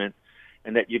Amendment,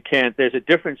 and that you can't. There's a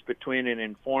difference between an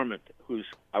informant who's,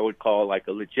 I would call, like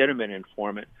a legitimate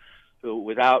informant, who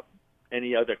without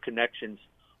any other connections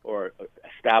or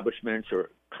establishments or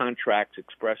contracts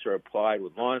expressed or applied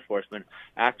with law enforcement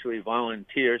actually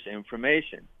volunteers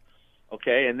information.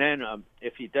 Okay, and then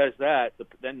if he does that,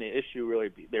 then the issue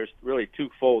there's really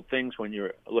twofold things when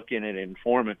you're looking at an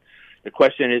informant. The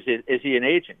question is he an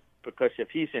agent? Because if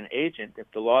he's an agent, if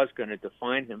the law is going to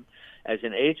define him as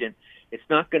an agent, it's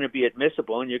not going to be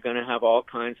admissible, and you're going to have all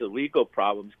kinds of legal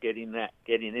problems getting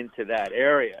into that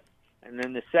area. And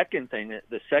then the second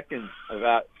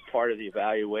part of the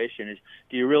evaluation is,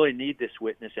 do you really need this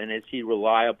witness, and is he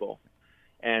reliable?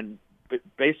 And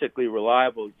basically,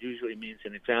 reliable usually means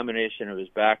an examination of his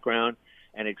background,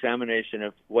 an examination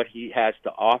of what he has to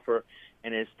offer,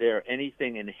 and is there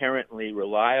anything inherently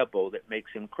reliable that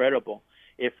makes him credible?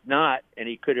 If not, and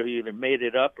he could have either made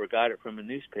it up or got it from a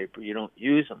newspaper, you don't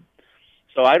use him.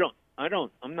 So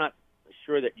I'm not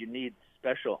sure that you need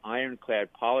special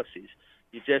ironclad policies.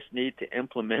 You just need to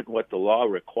implement what the law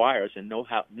requires and know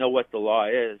what the law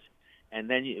is, and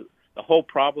then the whole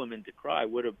problem in Decry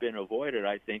would have been avoided,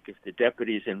 I think, if the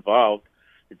deputies involved,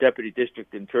 the deputy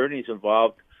district attorneys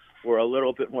involved, were a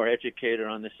little bit more educated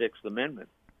on the Sixth Amendment.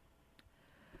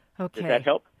 Okay. Does that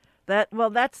help?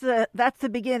 That's the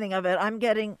beginning of it.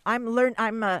 I'm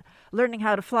learning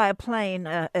how to fly a plane,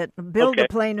 build a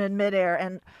plane in midair,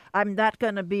 and I'm not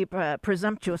going to be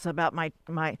presumptuous about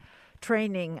my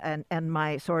training and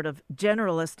my sort of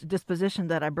generalist disposition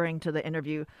that I bring to the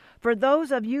interview. For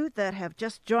those of you that have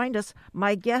just joined us,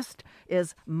 my guest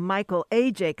is Michael A.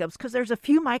 Jacobs, because there's a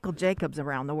few Michael Jacobs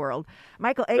around the world.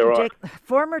 Michael A. Jacobs,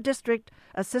 former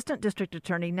assistant district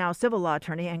attorney, now civil law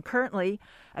attorney, and currently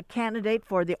a candidate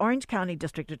for the Orange County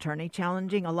district attorney,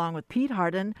 challenging along with Pete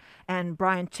Hardin and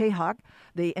Brian Chayhawk,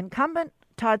 the incumbent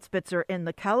Todd Spitzer in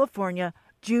the California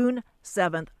June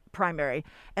 7th primary.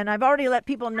 And I've already let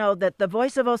people know that the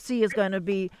Voice of OC is going to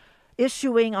be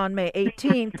issuing on May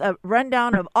 18th a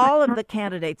rundown of all of the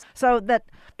candidates so that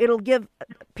it'll give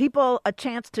people a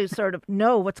chance to sort of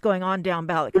know what's going on down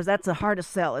ballot, because that's the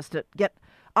hardest sell, is to get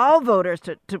all voters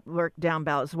to work down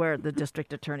ballots where the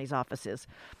district attorney's office is.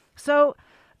 So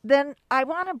then I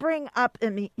want to bring up,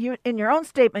 in your own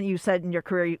statement, you said in your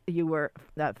career you were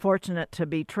fortunate to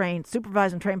be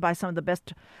supervised and trained by some of the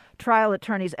best trial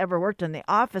attorneys ever worked in the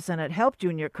office, and it helped you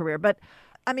in your career. But,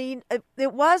 I mean,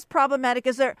 it was problematic.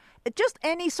 Is there just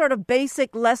any sort of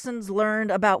basic lessons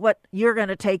learned about what you're going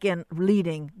to take in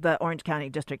leading the Orange County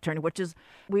District Attorney, which is,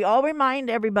 we all remind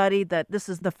everybody that this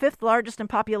is the 5th largest in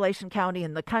population county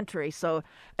in the country. So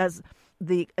as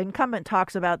the incumbent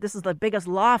talks about, this is the biggest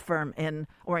law firm in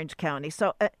Orange County.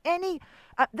 So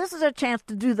this is a chance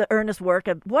to do the earnest work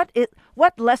of what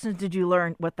lessons did you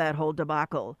learn with that whole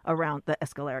debacle around the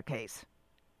Escalera case?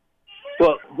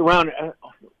 Well, around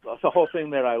the whole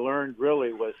thing that I learned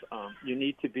really was you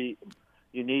need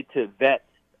to vet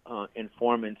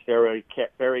informants very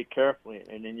carefully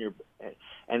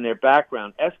and their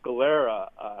background. Escalera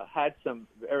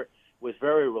was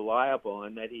very reliable,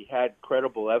 and that he had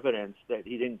credible evidence that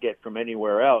he didn't get from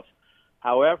anywhere else.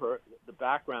 However, the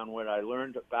background, what I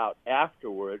learned about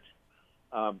afterwards,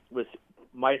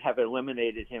 might have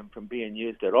eliminated him from being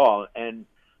used at all. And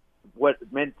what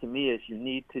it meant to me is you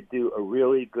need to do a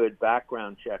really good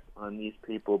background check on these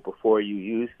people before you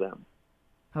use them.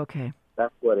 Okay.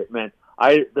 That's what it meant.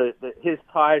 His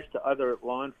ties to other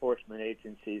law enforcement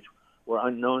agencies were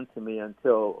unknown to me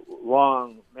until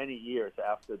many years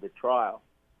after the trial.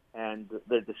 And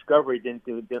the discovery didn't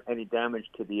do any damage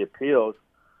to the appeals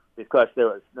because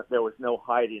there was no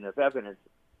hiding of evidence.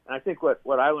 And I think what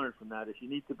I learned from that is you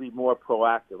need to be more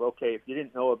proactive. Okay, if you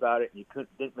didn't know about it and you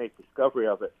didn't make discovery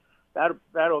of it,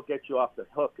 that'll get you off the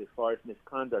hook as far as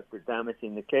misconduct or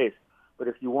damaging the case. But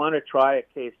if you want to try a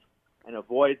case and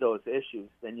avoid those issues,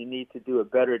 then you need to do a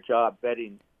better job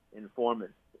vetting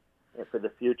informants for the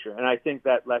future. And I think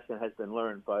that lesson has been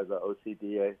learned by the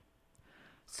OCDA.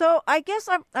 So I guess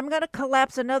I'm going to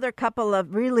collapse another couple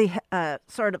of really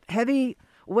sort of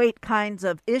heavyweight kinds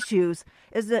of issues.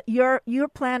 Is that you're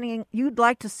planning? You'd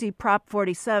like to see Prop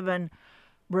 47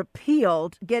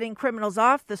 repealed, getting criminals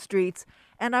off the streets,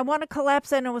 and I want to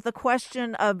collapse in with a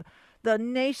question of the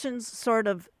nation's sort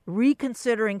of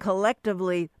reconsidering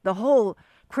collectively the whole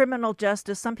criminal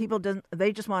justice. Some people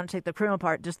they just want to take the criminal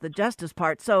part, just the justice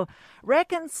part. So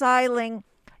reconciling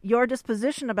your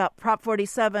disposition about Prop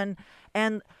 47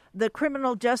 and the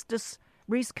criminal justice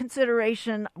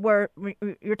reconsideration, where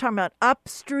you're talking about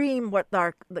upstream, what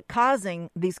are causing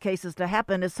these cases to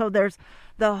happen is, so there's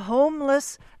the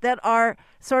homeless that are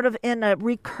sort of in a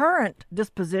recurrent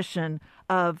disposition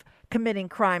of committing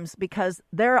crimes because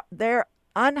they're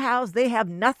unhoused, they have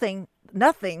nothing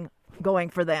going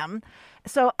for them.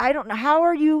 So I don't know, how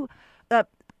are you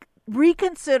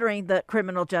reconsidering the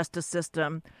criminal justice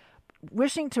system,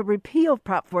 wishing to repeal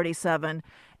Prop 47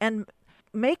 and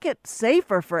make it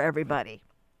safer for everybody?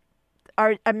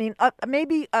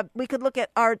 Maybe we could look at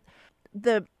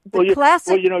the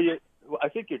classic. I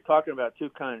think you're talking about two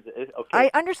kinds. Okay,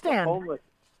 I understand,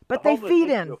 but they feed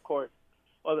issue, in. Of course,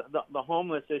 well, the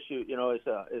homeless issue,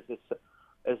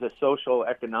 is a social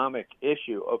economic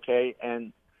issue. Okay,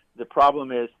 and the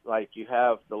problem is, like, you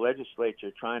have the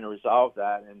legislature trying to resolve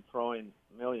that and throwing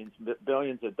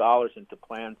billions of dollars into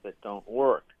plans that don't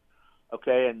work.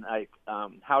 Okay, and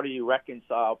how do you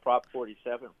reconcile Prop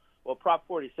 47? Well, Prop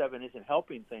 47 isn't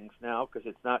helping things now because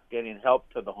it's not getting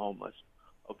help to the homeless.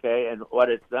 Okay, and what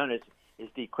it's done is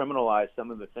decriminalize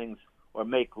some of the things, or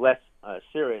make less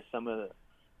serious some of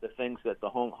the things that the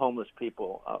homeless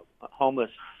people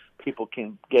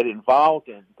can get involved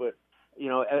in. But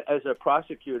as a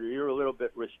prosecutor, you're a little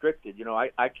bit restricted.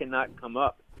 I cannot come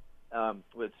up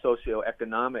with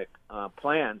socioeconomic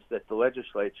plans that the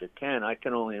legislature can. I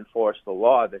can only enforce the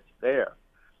law that's there.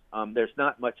 There's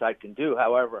not much I can do.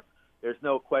 However, there's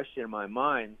no question in my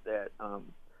mind that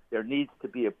there needs to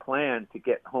be a plan to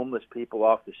get homeless people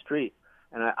off the street.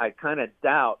 And I kind of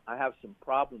doubt, I have some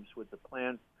problems with the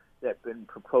plans that have been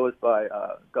proposed by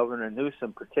Governor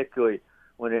Newsom, particularly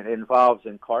when it involves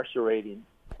incarcerating,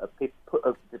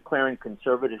 declaring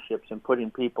conservatorships and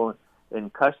putting people in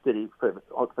custody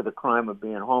for the crime of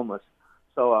being homeless.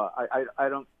 So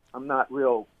I'm not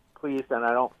real pleased, and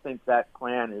I don't think that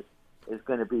plan is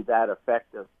going to be that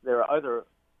effective. There are other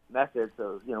methods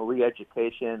of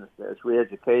re-education. There's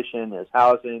re-education. There's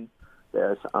housing.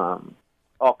 There's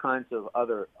all kinds of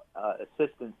other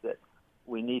assistance that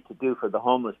we need to do for the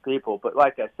homeless people. But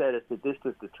like I said, as the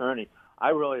district attorney, I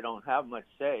really don't have much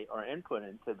say or input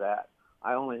into that.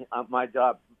 My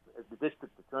job as the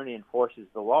district attorney enforces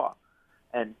the law,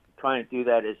 and trying to do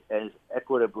that as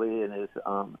equitably and as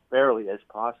fairly as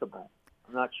possible.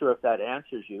 I'm not sure if that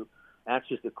answers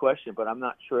the question, but I'm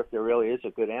not sure if there really is a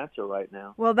good answer right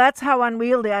now. Well, that's how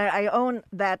unwieldy. I own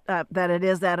that it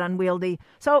is that unwieldy.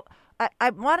 So I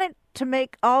wanted to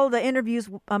make all the interviews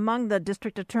among the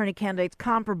district attorney candidates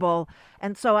comparable,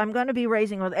 and so I'm going to be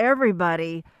raising with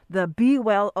everybody the Be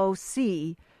Well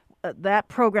OC, that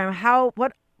program,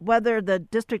 whether the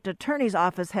district attorney's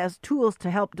office has tools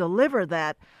to help deliver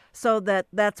that, so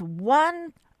that's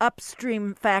one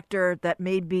upstream factor that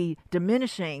may be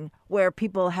diminishing where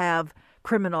people have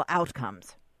criminal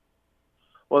outcomes.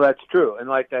 Well, that's true. And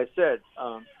like I said,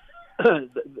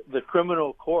 the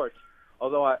criminal courts,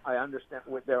 although I understand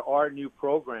there are new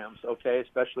programs, okay,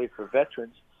 especially for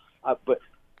veterans, but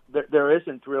there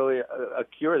isn't really a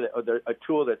cure or a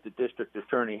tool that the district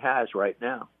attorney has right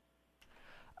now.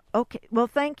 Okay, well,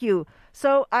 thank you.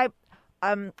 So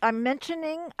I'm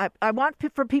mentioning, I want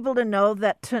for people to know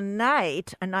that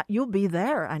tonight, and you'll be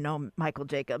there, I know, Michael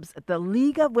Jacobs, the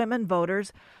League of Women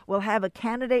Voters will have a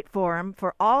candidate forum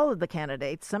for all of the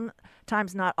candidates.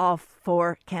 Sometimes not all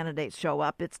 4 candidates show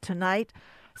up. It's tonight,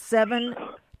 7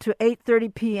 to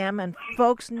 8:30 p.m., and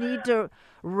folks need to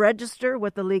register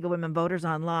with the League of Women Voters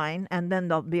online, and then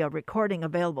there'll be a recording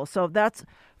available. So that's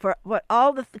for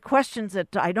all the questions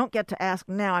that I don't get to ask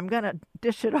now. I'm going to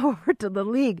dish it over to the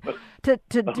League to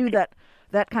do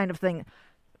that kind of thing.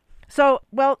 So,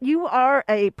 well, you are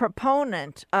a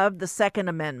proponent of the Second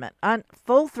Amendment,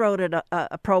 full-throated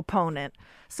a proponent.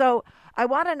 So I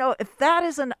want to know if that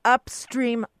is an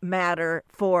upstream matter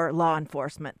for law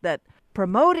enforcement, that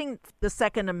promoting the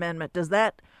Second Amendment, does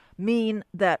that mean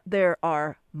that there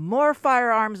are more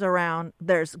firearms around?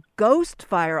 There's ghost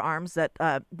firearms that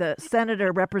the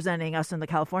senator representing us in the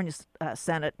California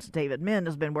Senate, David Min,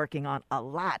 has been working on a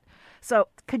lot. So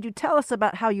could you tell us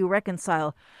about how you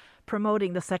reconcile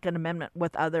promoting the Second Amendment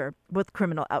with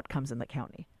criminal outcomes in the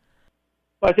county?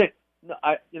 Well, I think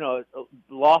No,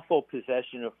 lawful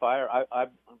possession of fire.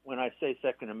 When I say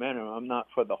Second Amendment, I'm not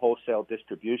for the wholesale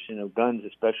distribution of guns,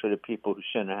 especially to people who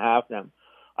shouldn't have them.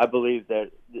 I believe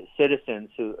that the citizens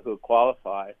who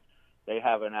qualify, they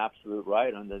have an absolute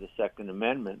right under the Second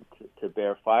Amendment to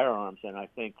bear firearms. And I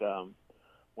think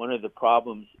one of the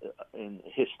problems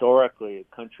historically,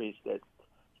 countries that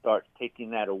start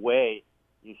taking that away,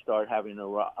 you start having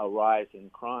a rise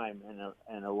in crime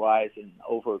and a rise in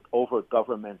over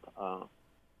government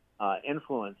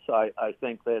influence. So I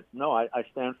think that I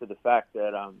stand for the fact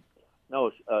that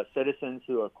citizens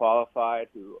who are qualified,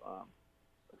 who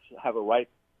have a right,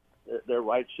 their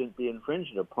rights shouldn't be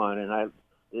infringed upon. And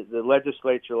the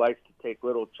legislature likes to take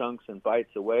little chunks and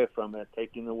bites away from it,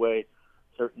 taking away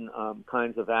certain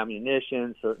kinds of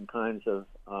ammunition, certain kinds of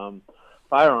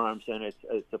firearms, and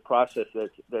it's a process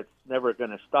that's never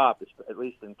going to stop, at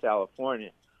least in California,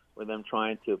 with them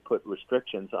trying to put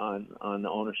restrictions on the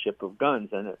ownership of guns.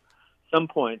 And at some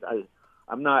point,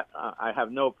 I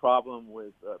have no problem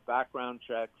with background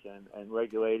checks and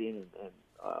regulating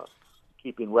and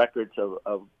keeping records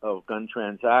of gun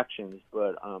transactions,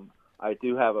 but I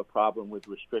do have a problem with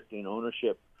restricting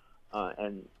ownership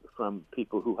and from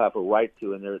people who have a right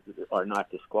to and are not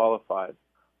disqualified.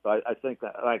 So I think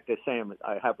that, like I say,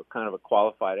 I have a kind of a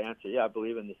qualified answer. Yeah, I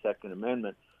believe in the Second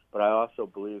Amendment, but I also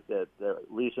believe that the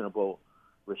reasonable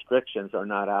restrictions are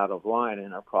not out of line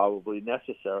and are probably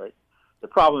necessary. The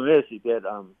problem is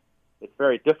it's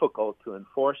very difficult to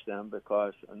enforce them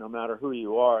because no matter who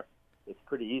you are, it's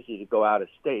pretty easy to go out of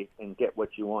state and get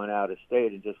what you want out of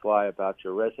state and just lie about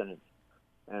your residence.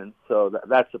 And so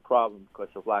that's a problem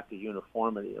because of lack of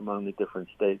uniformity among the different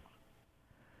states.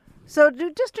 So do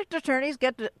district attorneys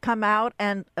get to come out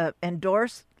and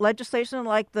endorse legislation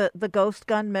like the ghost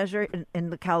gun measure in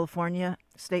the California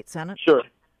State Senate? Sure.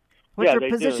 What's your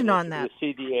position on that?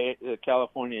 The CDA, the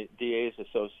California DA's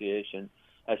Association,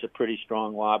 has a pretty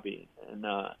strong lobby and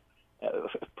a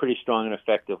pretty strong and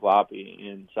effective lobby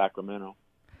in Sacramento.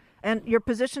 And your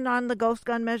position on the ghost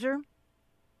gun measure?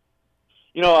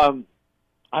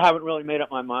 I haven't really made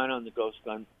up my mind on the ghost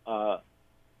gun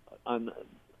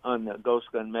on the ghost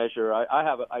gun measure.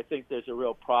 I think there's a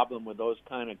real problem with those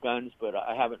kind of guns, but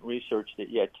I haven't researched it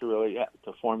yet to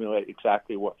formulate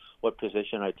exactly what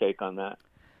position I take on that.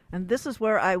 And this is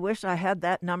where I wish I had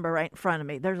that number right in front of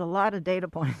me. There's a lot of data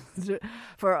points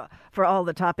for all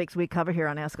the topics we cover here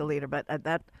on Ask a Leader, but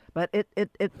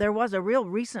there was a real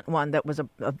recent one that was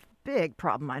a big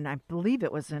problem, and I believe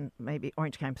it was in maybe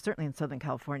Orange County, certainly in Southern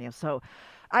California. So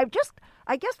I guess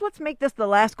let's make this the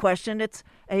last question. It's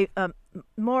it's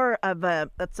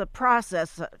a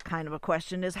process kind of a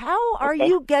question. Is how are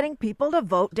you getting people to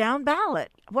vote down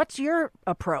ballot? What's your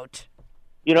approach?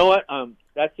 You know what?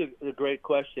 That's a great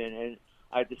question, and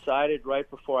I decided right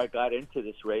before I got into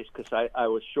this race because I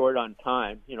was short on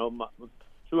time.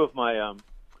 Two of my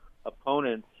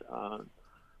opponents,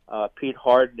 Pete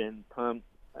Hardin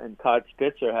and Todd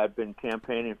Spitzer, had been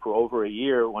campaigning for over a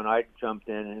year when I jumped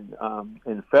in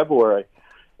February.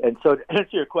 And so, to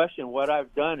answer your question, what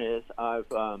I've done is I've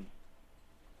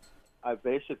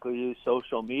basically used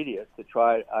social media to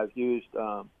try. I've used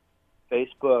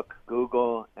Facebook,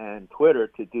 Google, and Twitter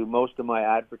to do most of my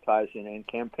advertising and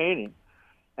campaigning.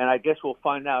 And I guess we'll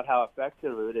find out how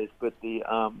effective it is. But the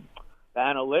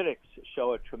analytics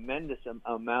show a tremendous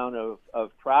amount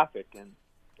of traffic. And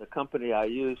the company I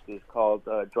used is called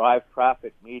Drive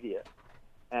Traffic Media.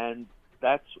 And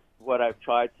that's what I've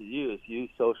tried to use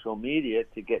social media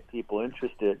to get people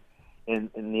interested in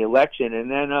the election. And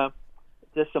then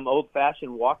just some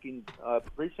old-fashioned walking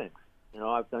precincts.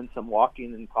 I've done some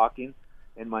walking and talking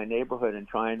in my neighborhood and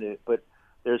but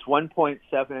there's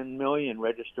 1.7 million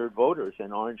registered voters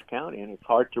in Orange County, and it's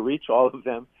hard to reach all of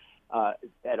them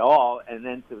at all, and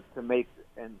then to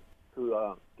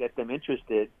get them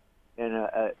interested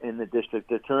in the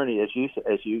district attorney, as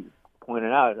you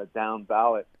pointed out, a down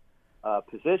ballot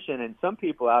position. And some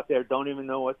people out there don't even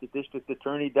know what the district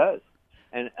attorney does,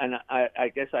 and I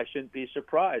guess I shouldn't be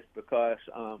surprised because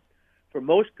for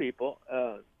most people,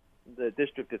 the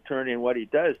district attorney and what he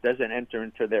does doesn't enter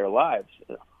into their lives.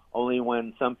 Only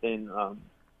when something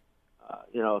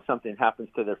happens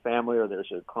to their family or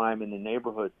there's a crime in the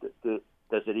neighborhood does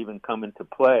it even come into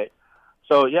play.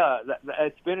 So yeah,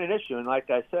 it's been an issue. And like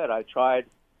I said, I tried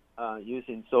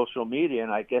using social media,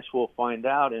 and I guess we'll find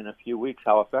out in a few weeks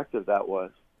how effective that was.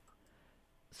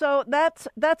 So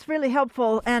that's really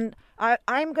helpful, and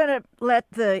I'm going to let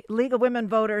the League of Women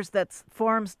Voters that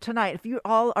forms tonight. If you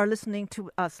all are listening to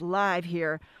us live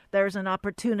here, there's an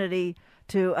opportunity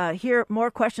to hear more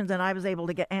questions than I was able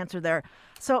to get answered there.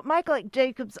 So, Michael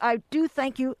Jacobs, I do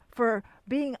thank you for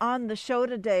being on the show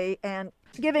today and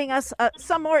giving us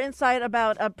some more insight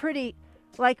about a pretty,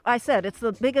 like I said, it's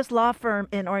the biggest law firm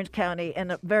in Orange County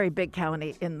and a very big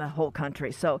county in the whole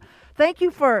country. So thank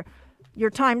you for your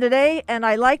time today, and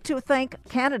I like to thank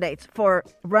candidates for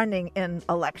running in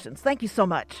elections. Thank you so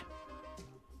much.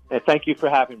 And thank you for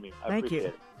having me. I Thank appreciate you.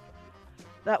 it.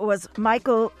 That was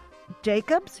Michael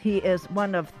Jacobs. He is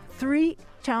one of 3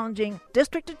 challenging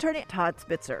District Attorney Todd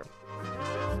Spitzer.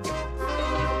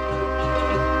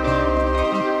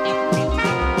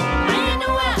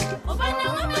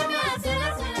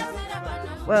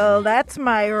 Well, that's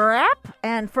my wrap.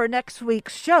 And for next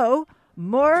week's show,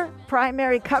 more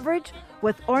primary coverage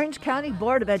with Orange County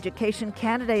Board of Education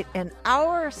candidate in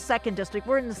our 2nd district.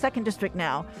 We're in the 2nd district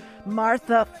now,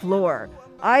 Martha Floor.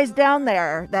 Eyes down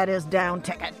there, that is down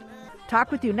ticket.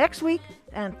 Talk with you next week,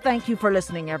 and thank you for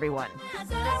listening, everyone.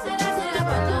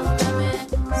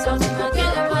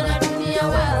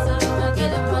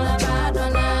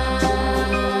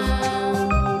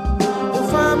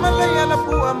 Mam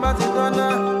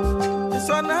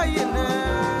Yinne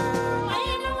Wa.